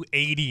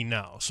 280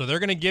 now. So they're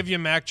going to give you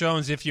Mac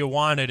Jones if you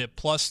want it at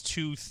plus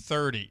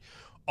 230.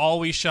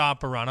 Always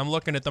shop around. I'm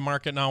looking at the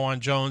market now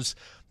on Jones.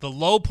 The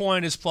low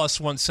point is plus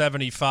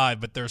 175,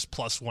 but there's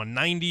plus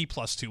 190,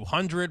 plus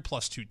 200,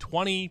 plus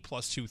 220,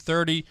 plus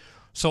 230.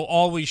 So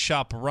always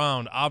shop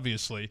around,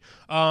 obviously.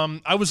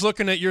 I was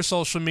looking at your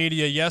social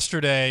media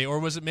yesterday, or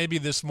was it maybe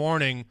this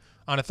morning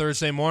on a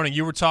Thursday morning?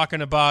 You were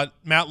talking about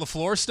Matt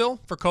LaFleur still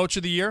for Coach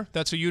of the Year.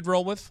 That's who you'd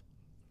roll with?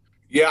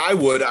 Yeah, I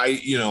would.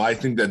 I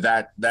think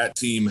that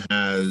team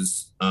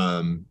has,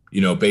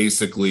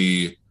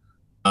 basically –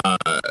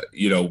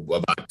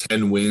 about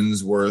 10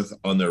 wins worth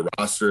on their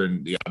roster,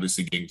 and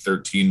obviously getting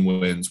 13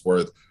 wins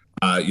worth,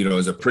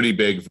 is a pretty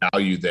big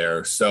value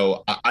there.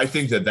 So I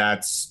think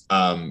that's,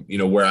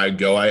 where I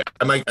go. I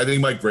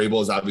think Mike Vrabel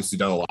has obviously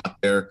done a lot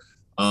there.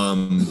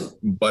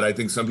 But I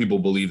think some people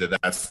believe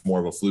that's more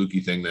of a fluky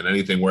thing than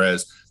anything.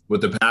 Whereas with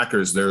the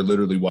Packers, they're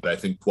literally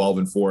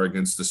 12-4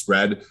 against the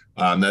spread.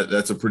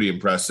 That's a pretty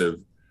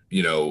impressive,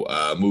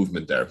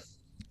 movement there.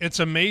 It's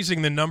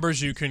amazing the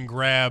numbers you can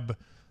grab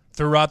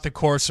throughout the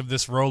course of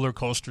this roller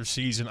coaster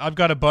season. I've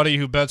got a buddy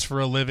who bets for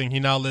a living. He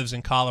now lives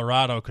in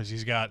Colorado because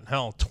he's got,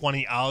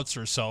 20 outs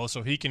or so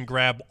he can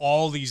grab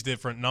all these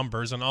different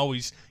numbers and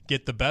always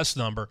get the best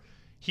number.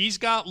 He's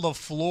got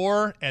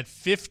LaFleur at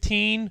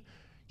 15.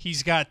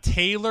 He's got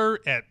Taylor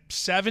at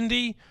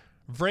 70,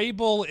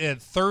 Vrabel at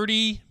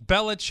 30,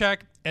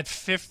 Belichick at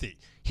 50.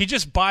 He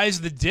just buys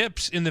the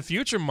dips in the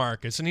future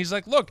markets, and he's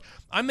like, look,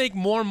 I make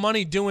more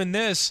money doing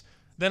this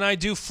than I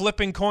do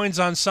flipping coins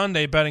on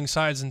Sunday betting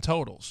sides and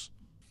totals.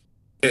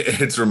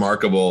 It's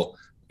remarkable.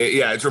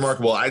 Yeah, it's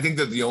remarkable. I think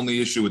that the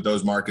only issue with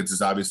those markets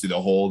is obviously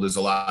the hold is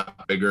a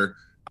lot bigger,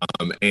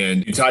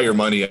 and you tie your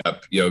money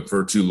up,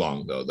 for too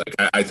long though. Like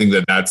I think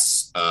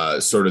that's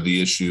sort of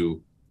the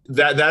issue.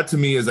 That to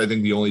me is, I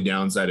think, the only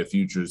downside of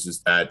futures is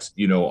that,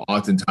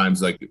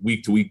 oftentimes like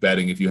week to week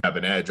betting, if you have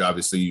an edge,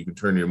 obviously you can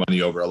turn your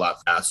money over a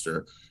lot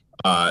faster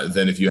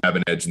than if you have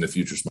an edge in the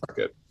futures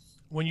market.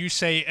 When you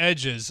say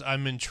edges,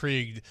 I'm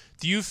intrigued.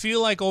 Do you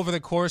feel like over the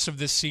course of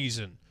this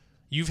season,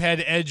 you've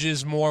had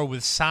edges more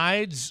with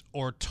sides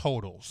or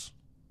totals?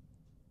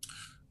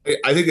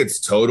 I think it's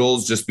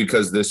totals, just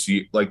because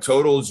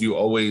totals,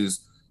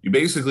 you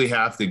basically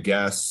have to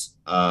guess,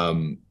 at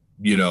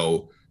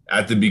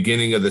the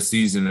beginning of the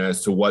season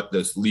as to what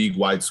this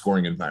league-wide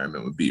scoring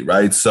environment would be,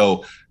 right?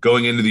 So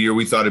going into the year,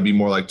 we thought it'd be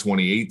more like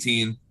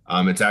 2018.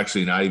 It's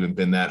actually not even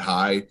been that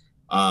high.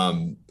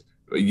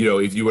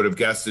 If you would have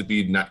guessed it'd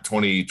be not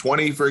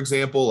 2020, for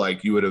example,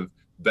 like you would have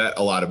bet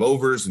a lot of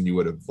overs and you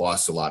would have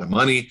lost a lot of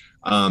money.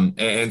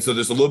 And so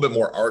there's a little bit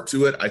more art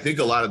to it. I think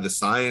a lot of the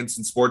science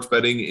in sports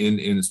betting,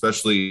 in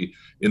especially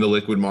in the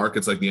liquid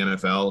markets like the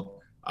NFL,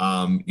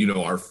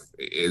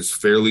 is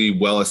fairly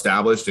well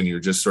established, and you're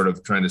just sort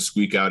of trying to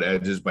squeak out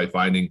edges by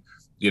finding,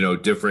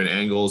 different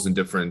angles and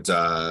different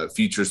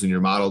features in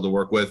your model to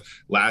work with.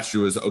 Last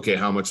year was, okay,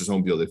 how much is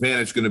home field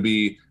advantage going to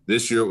be?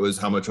 This year it was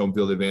how much home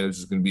field advantage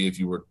is going to be if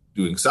you were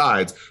doing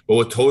sides. But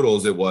with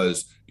totals, it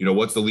was,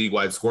 what's the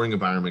league-wide scoring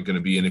environment going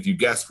to be? And if you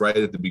guessed right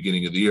at the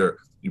beginning of the year,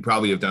 you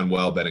probably have done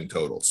well betting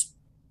totals.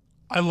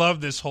 I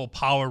love this whole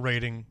power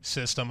rating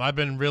system. I've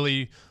been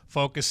really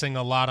focusing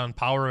a lot on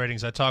power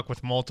ratings. I talk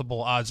with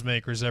multiple odds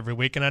makers every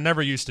week, and I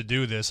never used to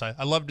do this.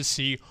 I love to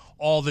see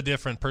all the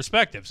different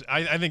perspectives.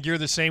 I think you're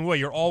the same way.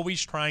 You're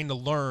always trying to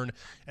learn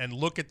and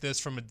look at this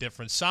from a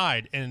different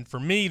side. And for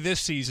me this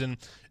season,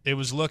 it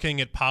was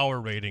looking at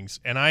power ratings.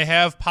 And I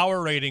have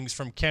power ratings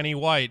from Kenny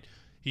White.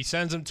 He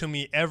sends them to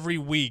me every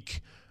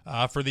week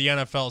for the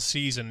NFL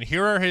season.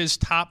 Here are his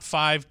top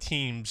 5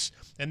 teams,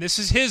 and this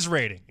is his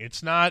rating.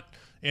 It's not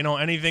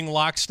anything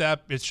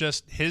lockstep. It's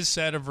just his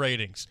set of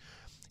ratings.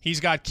 He's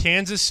got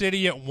Kansas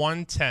City at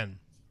 110,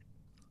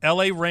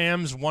 LA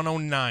Rams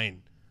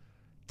 109,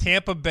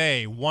 Tampa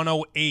Bay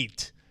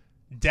 108,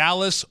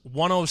 Dallas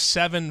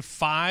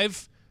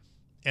 107.5,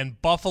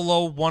 and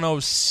Buffalo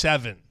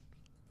 107.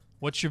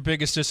 What's your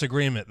biggest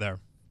disagreement there?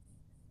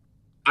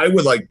 I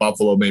would like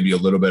Buffalo maybe a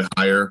little bit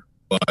higher,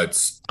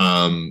 but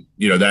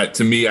that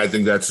to me, I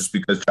think that's just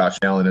because Josh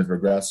Allen has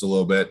regressed a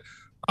little bit.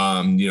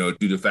 Due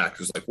to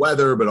factors like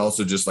weather, but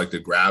also just like the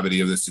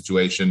gravity of the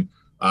situation.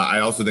 I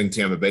also think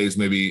Tampa Bay is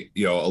maybe,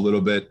 a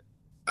little bit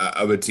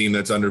of a team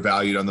that's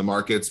undervalued on the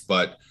markets,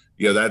 but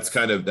that's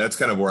kind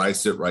of where I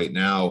sit right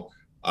now.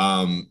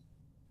 I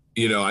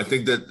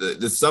think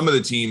that some of the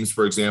teams,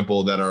 for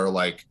example, that are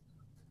like,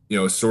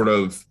 sort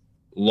of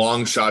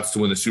long shots to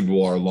win the Super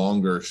Bowl are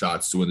longer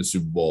shots to win the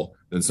Super Bowl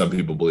than some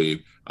people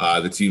believe.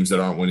 The teams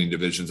that aren't winning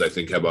divisions, I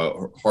think, have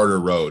a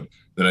harder road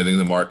than I think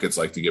the markets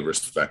like to give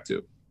respect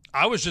to.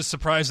 I was just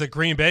surprised that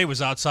Green Bay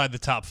was outside the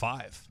top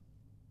 5.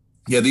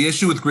 Yeah, the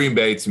issue with Green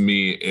Bay to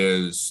me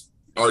is,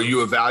 are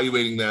you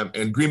evaluating them,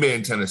 and Green Bay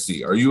and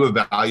Tennessee, are you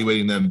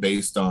evaluating them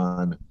based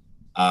on,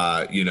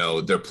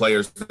 their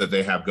players that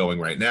they have going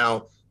right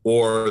now,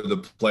 or the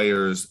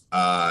players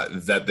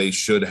that they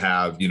should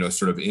have,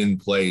 sort of in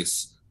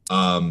place,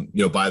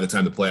 by the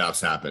time the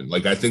playoffs happen?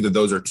 Like, I think that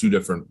those are two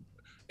different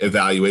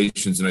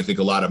evaluations. And I think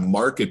a lot of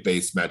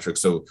market-based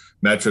metrics, so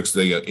metrics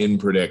they in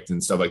predict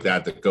and stuff like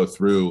that go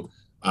through,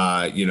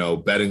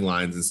 betting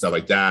lines and stuff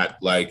like that.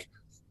 Like,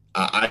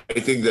 I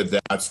think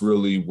that that's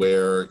really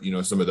where,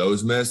 some of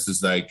those miss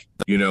is like,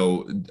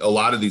 a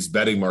lot of these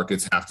betting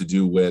markets have to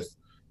do with,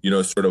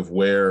 sort of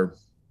where,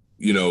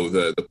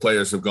 the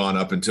players have gone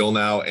up until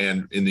now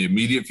and in the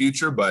immediate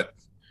future. But,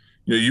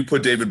 you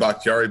put David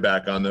Bakhtiari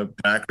back on the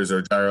Packers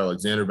or Jair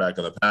Alexander back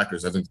on the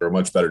Packers, I think they're a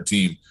much better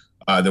team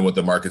than what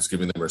the market's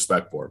giving them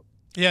respect for.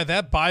 Yeah,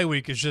 that bye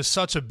week is just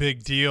such a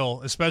big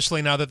deal,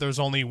 especially now that there's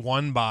only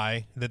one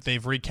bye, that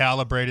they've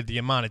recalibrated the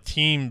amount of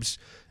teams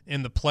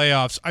in the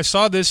playoffs. I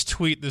saw this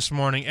tweet this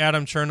morning.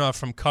 Adam Chernoff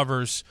from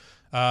Covers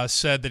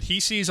said that he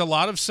sees a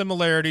lot of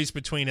similarities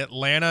between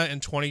Atlanta in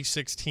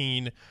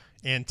 2016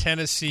 and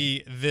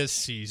Tennessee this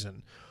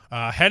season.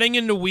 Heading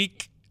into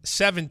week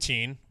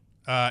 17,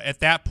 at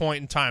that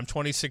point in time,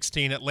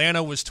 2016,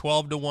 Atlanta was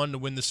 12-1 to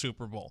win the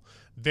Super Bowl.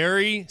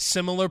 Very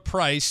similar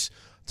price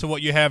to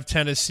what you have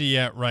Tennessee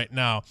at right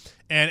now.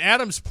 And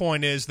Adam's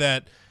point is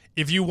that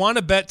if you want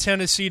to bet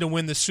Tennessee to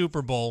win the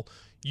Super Bowl,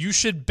 you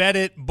should bet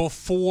it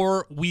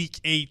before week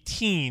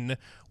 18,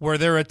 where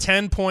they're a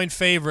 10-point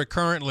favorite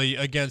currently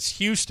against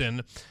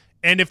Houston.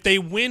 And if they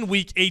win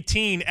week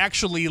 18,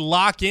 actually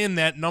lock in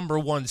that number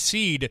one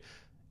seed,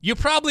 you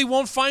probably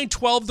won't find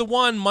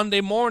 12-1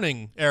 Monday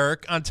morning,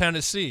 Eric, on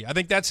Tennessee. I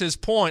think that's his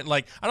point.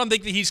 Like, I don't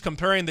think that he's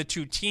comparing the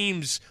two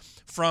teams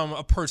from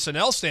a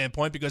personnel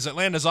standpoint, because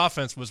Atlanta's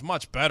offense was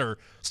much better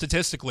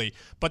statistically.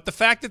 But the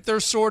fact that they're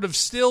sort of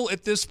still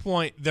at this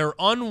point, they're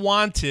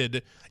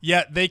unwanted,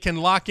 yet they can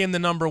lock in the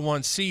number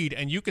one seed,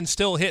 and you can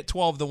still hit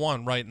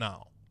 12-1 right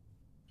now.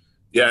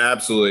 Yeah,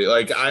 absolutely.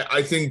 Like,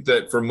 I think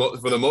that for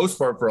the most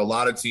part, for a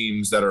lot of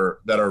teams that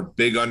are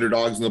big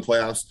underdogs in the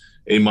playoffs,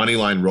 a money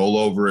line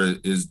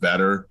rollover is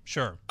better.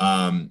 Sure.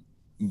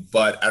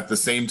 But at the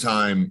same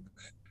time,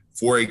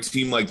 for a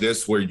team like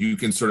this, where you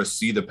can sort of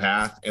see the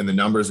path and the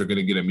numbers are going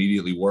to get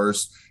immediately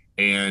worse,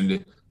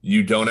 and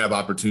you don't have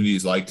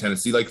opportunities like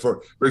Tennessee, like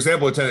for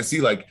example, in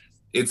Tennessee, like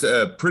it's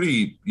a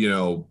pretty,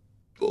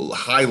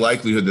 high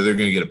likelihood that they're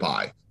going to get a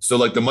bye. So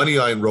like the money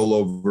line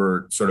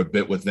rollover sort of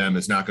bit with them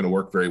is not going to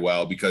work very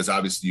well, because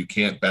obviously you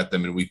can't bet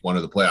them in week one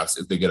of the playoffs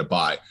if they get a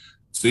bye.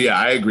 So yeah,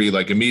 I agree.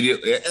 Like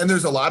immediately, and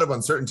there's a lot of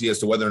uncertainty as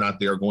to whether or not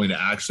they are going to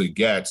actually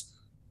get,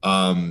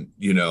 the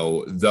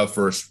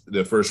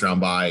first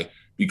round bye,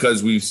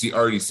 because we've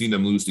already seen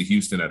them lose to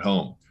Houston at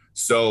home.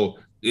 So,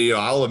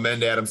 I'll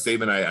amend Adam's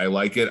statement. I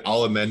like it.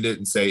 I'll amend it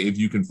and say, if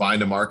you can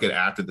find a market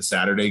after the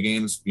Saturday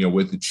games,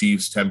 with the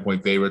Chiefs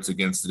 10-point favorites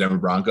against the Denver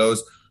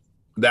Broncos,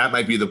 that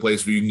might be the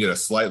place where you can get a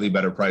slightly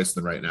better price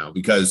than right now,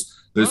 because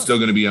there's still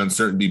going to be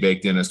uncertainty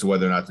baked in as to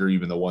whether or not they're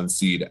even the one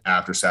seed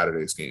after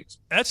Saturday's games.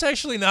 That's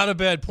actually not a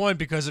bad point,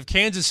 because if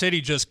Kansas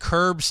City just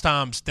curb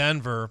stomps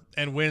Denver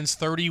and wins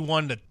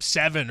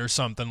 31-7 or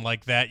something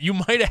like that, you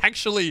might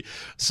actually,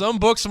 some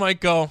books might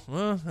go,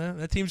 well,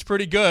 that team's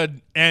pretty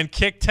good, and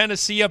kick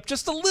Tennessee up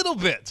just a little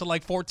bit to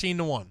like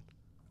 14-1.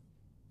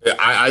 Yeah,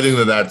 I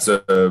think that's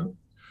not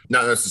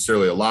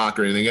necessarily a lock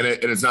or anything, and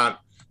it's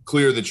not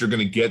clear that you're going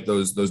to get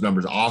those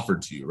numbers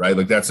offered to you, right?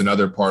 Like that's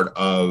another part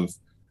of,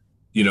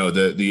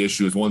 the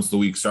issue is once the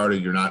week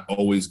started, you're not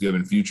always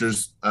given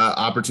futures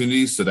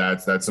opportunities. So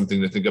that's something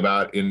to think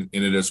about in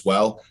it as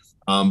well.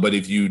 But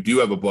if you do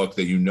have a book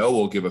that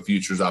will give a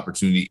futures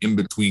opportunity in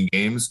between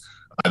games,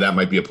 that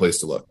might be a place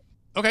to look.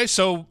 Okay,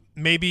 so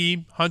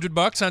maybe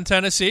 $100 on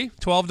Tennessee,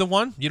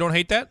 12-1. You don't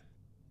hate that?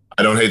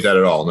 I don't hate that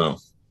at all, no.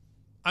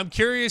 I'm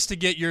curious to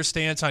get your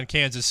stance on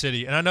Kansas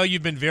City. And I know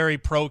you've been very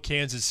pro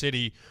Kansas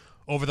City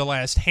over the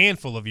last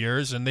handful of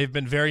years, and they've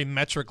been very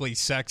metrically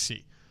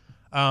sexy.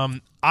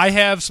 I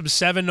have some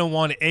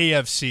 7-1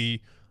 AFC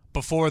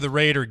before the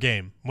Raider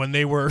game when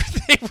they were a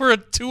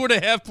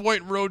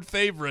 2.5-point road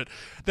favorite.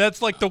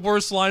 That's like the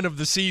worst line of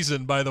the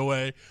season, by the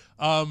way.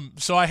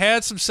 So I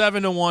had some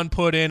 7-1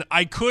 put in.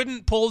 I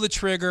couldn't pull the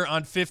trigger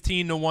on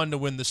 15-1 to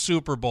win the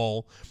Super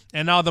Bowl,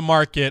 and now the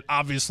market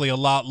obviously a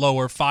lot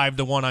lower,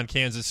 5-1 on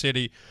Kansas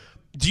City.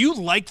 Do you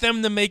like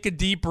them to make a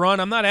deep run?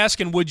 I'm not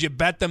asking would you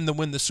bet them to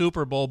win the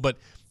Super Bowl, but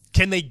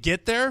can they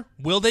get there?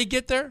 Will they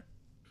get there?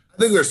 I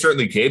think they're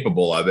certainly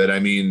capable of it. I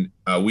mean,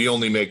 we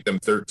only make them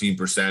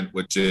 13%,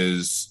 which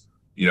is,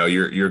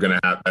 you're going to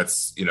have,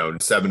 that's,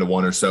 7-1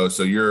 or so.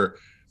 So you're,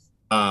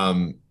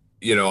 I'm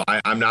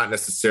not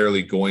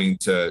necessarily going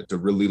to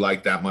really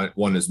like that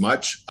one as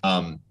much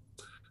from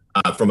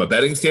a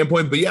betting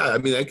standpoint. But yeah, I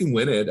mean, I can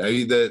win it. I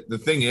mean,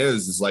 the thing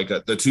is like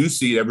the 2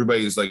 seed,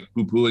 everybody's like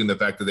poo-pooing the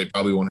fact that they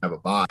probably won't have a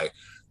bye.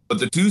 But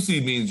the 2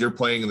 seed means you're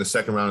playing in the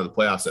second round of the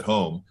playoffs at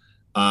home.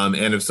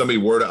 And if somebody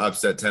were to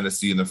upset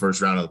Tennessee in the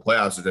first round of the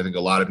playoffs, which I think a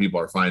lot of people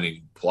are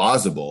finding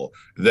plausible,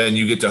 then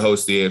you get to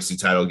host the AFC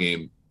title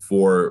game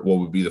for what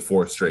would be the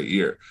 4th straight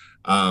year.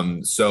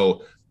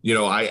 So,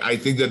 I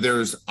think that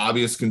there's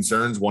obvious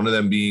concerns. One of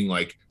them being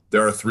like,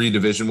 there are 3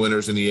 division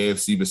winners in the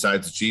AFC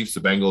besides the Chiefs, the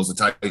Bengals, the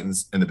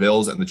Titans, and the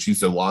Bills, and the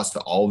Chiefs have lost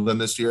to all of them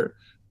this year.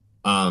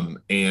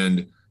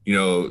 And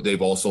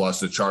they've also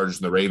lost to the Chargers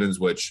and the Ravens,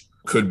 which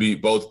could be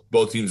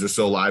both teams are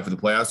still alive for the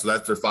playoffs. So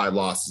that's their 5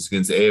 losses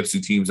against the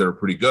AFC teams that are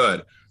pretty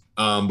good.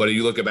 But if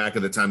you look back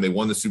at the time they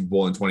won the Super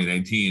Bowl in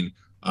 2019,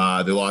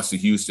 they lost to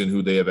Houston,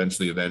 who they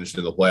eventually avenged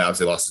in the playoffs.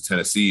 They lost to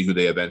Tennessee, who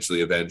they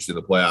eventually avenged in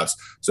the playoffs.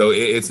 So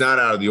it's not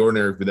out of the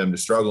ordinary for them to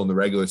struggle in the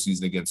regular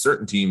season against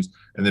certain teams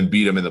and then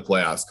beat them in the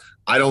playoffs.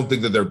 I don't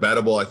think that they're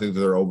bettable. I think that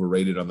they're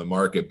overrated on the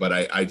market, but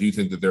I do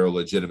think that they're a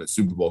legitimate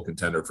Super Bowl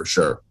contender for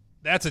sure.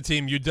 That's a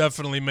team you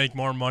definitely make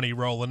more money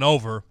rolling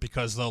over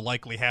because they'll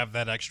likely have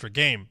that extra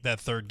game, that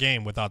third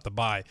game without the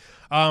bye.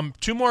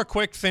 2 more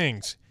quick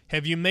things.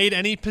 Have you made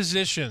any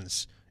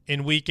positions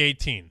in Week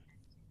 18?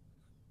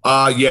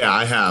 Yeah,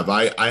 I have.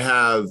 I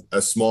have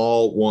a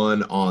small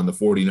one on the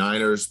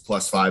 49ers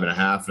plus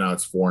 5.5. Now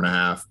it's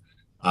 4.5.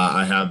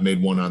 I have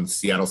made one on the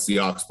Seattle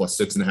Seahawks plus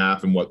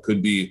 6.5 and what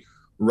could be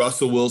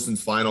Russell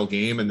Wilson's final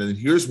game. And then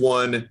here's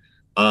one.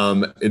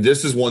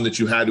 This is one that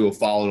you had to have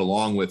followed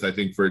along with, I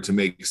think, for it to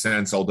make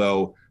sense,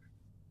 although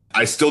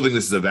I still think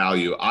this is a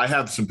value. I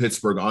have some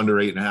Pittsburgh under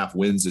 8.5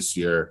 wins this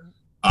year,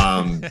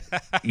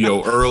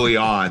 early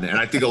on. And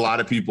I think a lot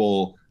of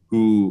people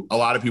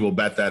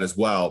bet that as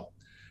well.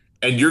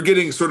 And you're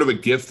getting sort of a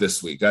gift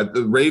this week.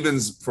 The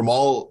Ravens, from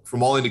all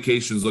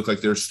indications, look like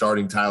they're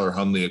starting Tyler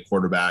Huntley at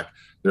quarterback.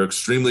 They're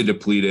extremely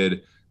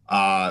depleted.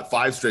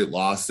 5 straight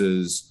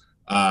losses.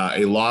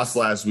 A loss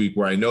last week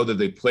where I know that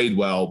they played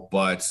well,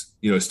 but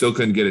still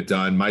couldn't get it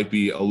done. Might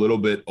be a little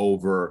bit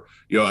over.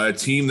 A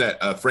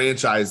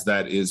franchise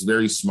that is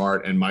very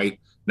smart and might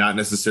not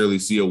necessarily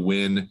see a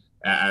win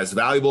as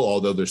valuable,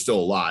 although they're still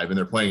alive and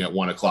they're playing at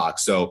 1:00.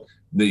 So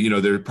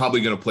they're probably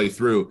going to play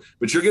through.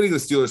 But you're getting the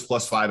Steelers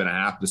plus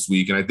 5.5 this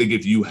week, and I think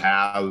if you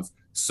have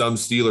some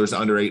Steelers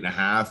under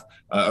 8.5,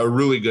 a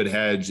really good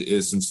hedge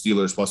is some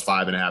Steelers plus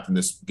 5.5 in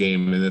this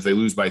game. And if they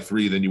lose by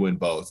 3, then you win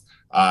both.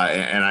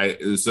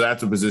 So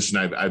that's a position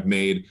I've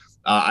made.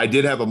 I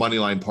did have a money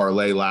line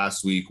parlay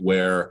last week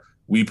where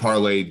we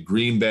parlayed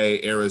Green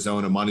Bay,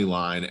 Arizona money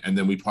line, and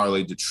then we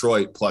parlayed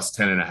Detroit plus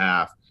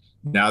 10.5.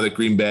 Now that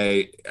Green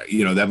Bay,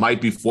 that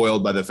might be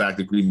foiled by the fact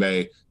that Green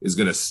Bay is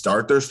going to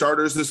start their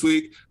starters this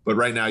week. But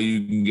right now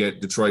you can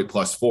get Detroit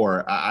plus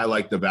 4. I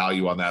like the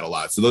value on that a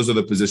lot. So those are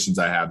the positions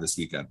I have this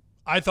weekend.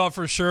 I thought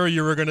for sure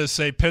you were going to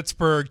say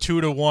Pittsburgh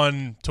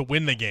 2-1 to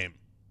win the game.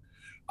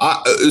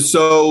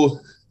 So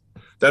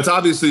that's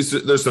obviously,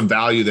 there's some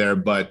value there,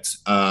 but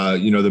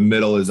the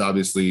middle is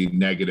obviously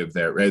negative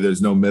there, right?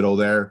 There's no middle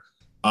there.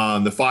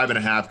 The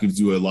 5.5 gives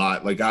you a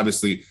lot. Like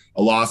obviously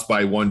a loss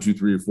by 1, 2,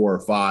 3, or 4, or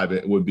 5,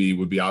 it would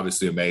be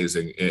obviously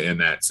amazing in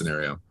that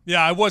scenario.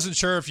 Yeah, I wasn't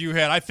sure if you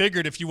had. I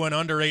figured if you went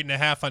under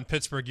 8.5 on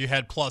Pittsburgh, you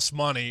had plus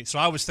money. So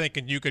I was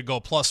thinking you could go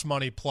plus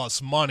money,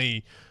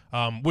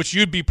 which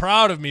you'd be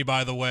proud of me,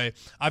 by the way.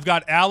 I've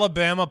got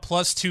Alabama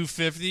plus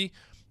 250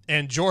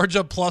 and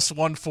Georgia plus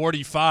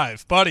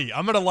 145. Buddy,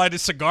 I'm going to light a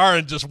cigar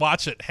and just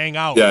watch it hang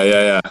out.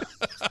 Yeah.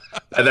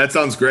 That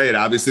sounds great.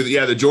 Obviously,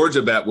 the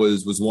Georgia bet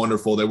was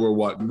wonderful. They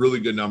were really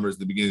good numbers at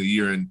the beginning of the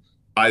year, and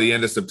by the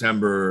end of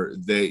September,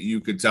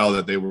 you could tell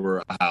that they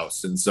were a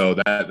house, and so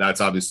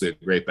that's obviously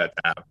a great bet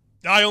to have.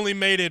 I only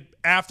made it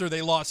after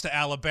they lost to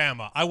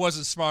Alabama. I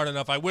wasn't smart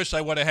enough. I wish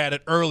I would have had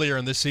it earlier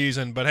in the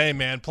season, but hey,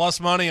 man, plus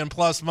money,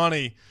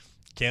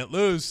 can't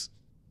lose.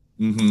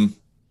 Mm-hmm.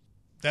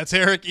 That's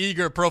Eric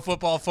Eager, Pro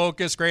Football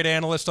Focus, great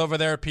analyst over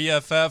there at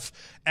PFF,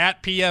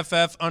 at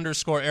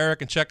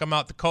PFF_Eric, and check him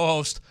out, the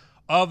co-host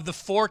of The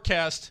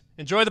Forecast.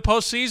 Enjoy the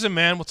postseason,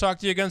 man. We'll talk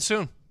to you again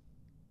soon.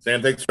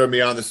 Sam, thanks for having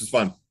me on. This is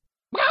fun.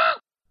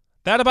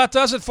 That about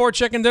does it for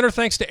Chicken Dinner.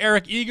 Thanks to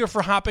Eric Eager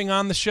for hopping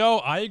on the show.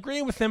 I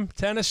agree with him.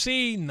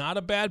 Tennessee, not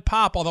a bad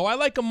pop, although I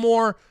like them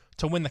more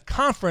to win the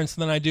conference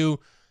than I do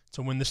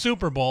to win the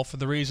Super Bowl for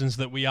the reasons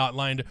that we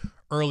outlined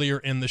earlier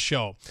in the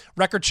show.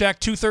 Record check,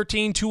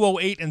 213,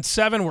 208, and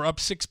 7. We're up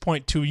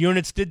 6.2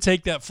 units. Did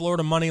take that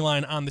Florida money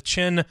line on the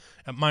chin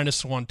at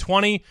minus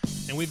 120.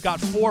 And we've got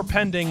 4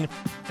 pending,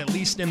 at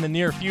least in the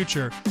near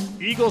future.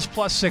 Eagles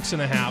plus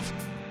 6.5.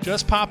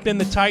 Just popped in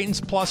the Titans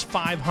plus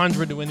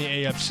 500 to win the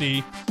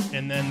AFC.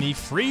 And then the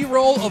free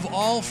roll of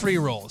all free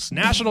rolls.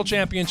 National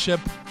Championship,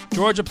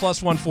 Georgia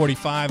plus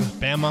 145,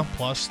 Bama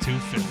plus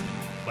 250.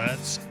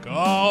 Let's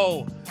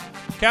go.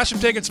 Cash some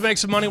tickets, make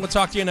some money. We'll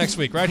talk to you next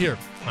week right here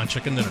on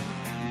Chicken Dinner.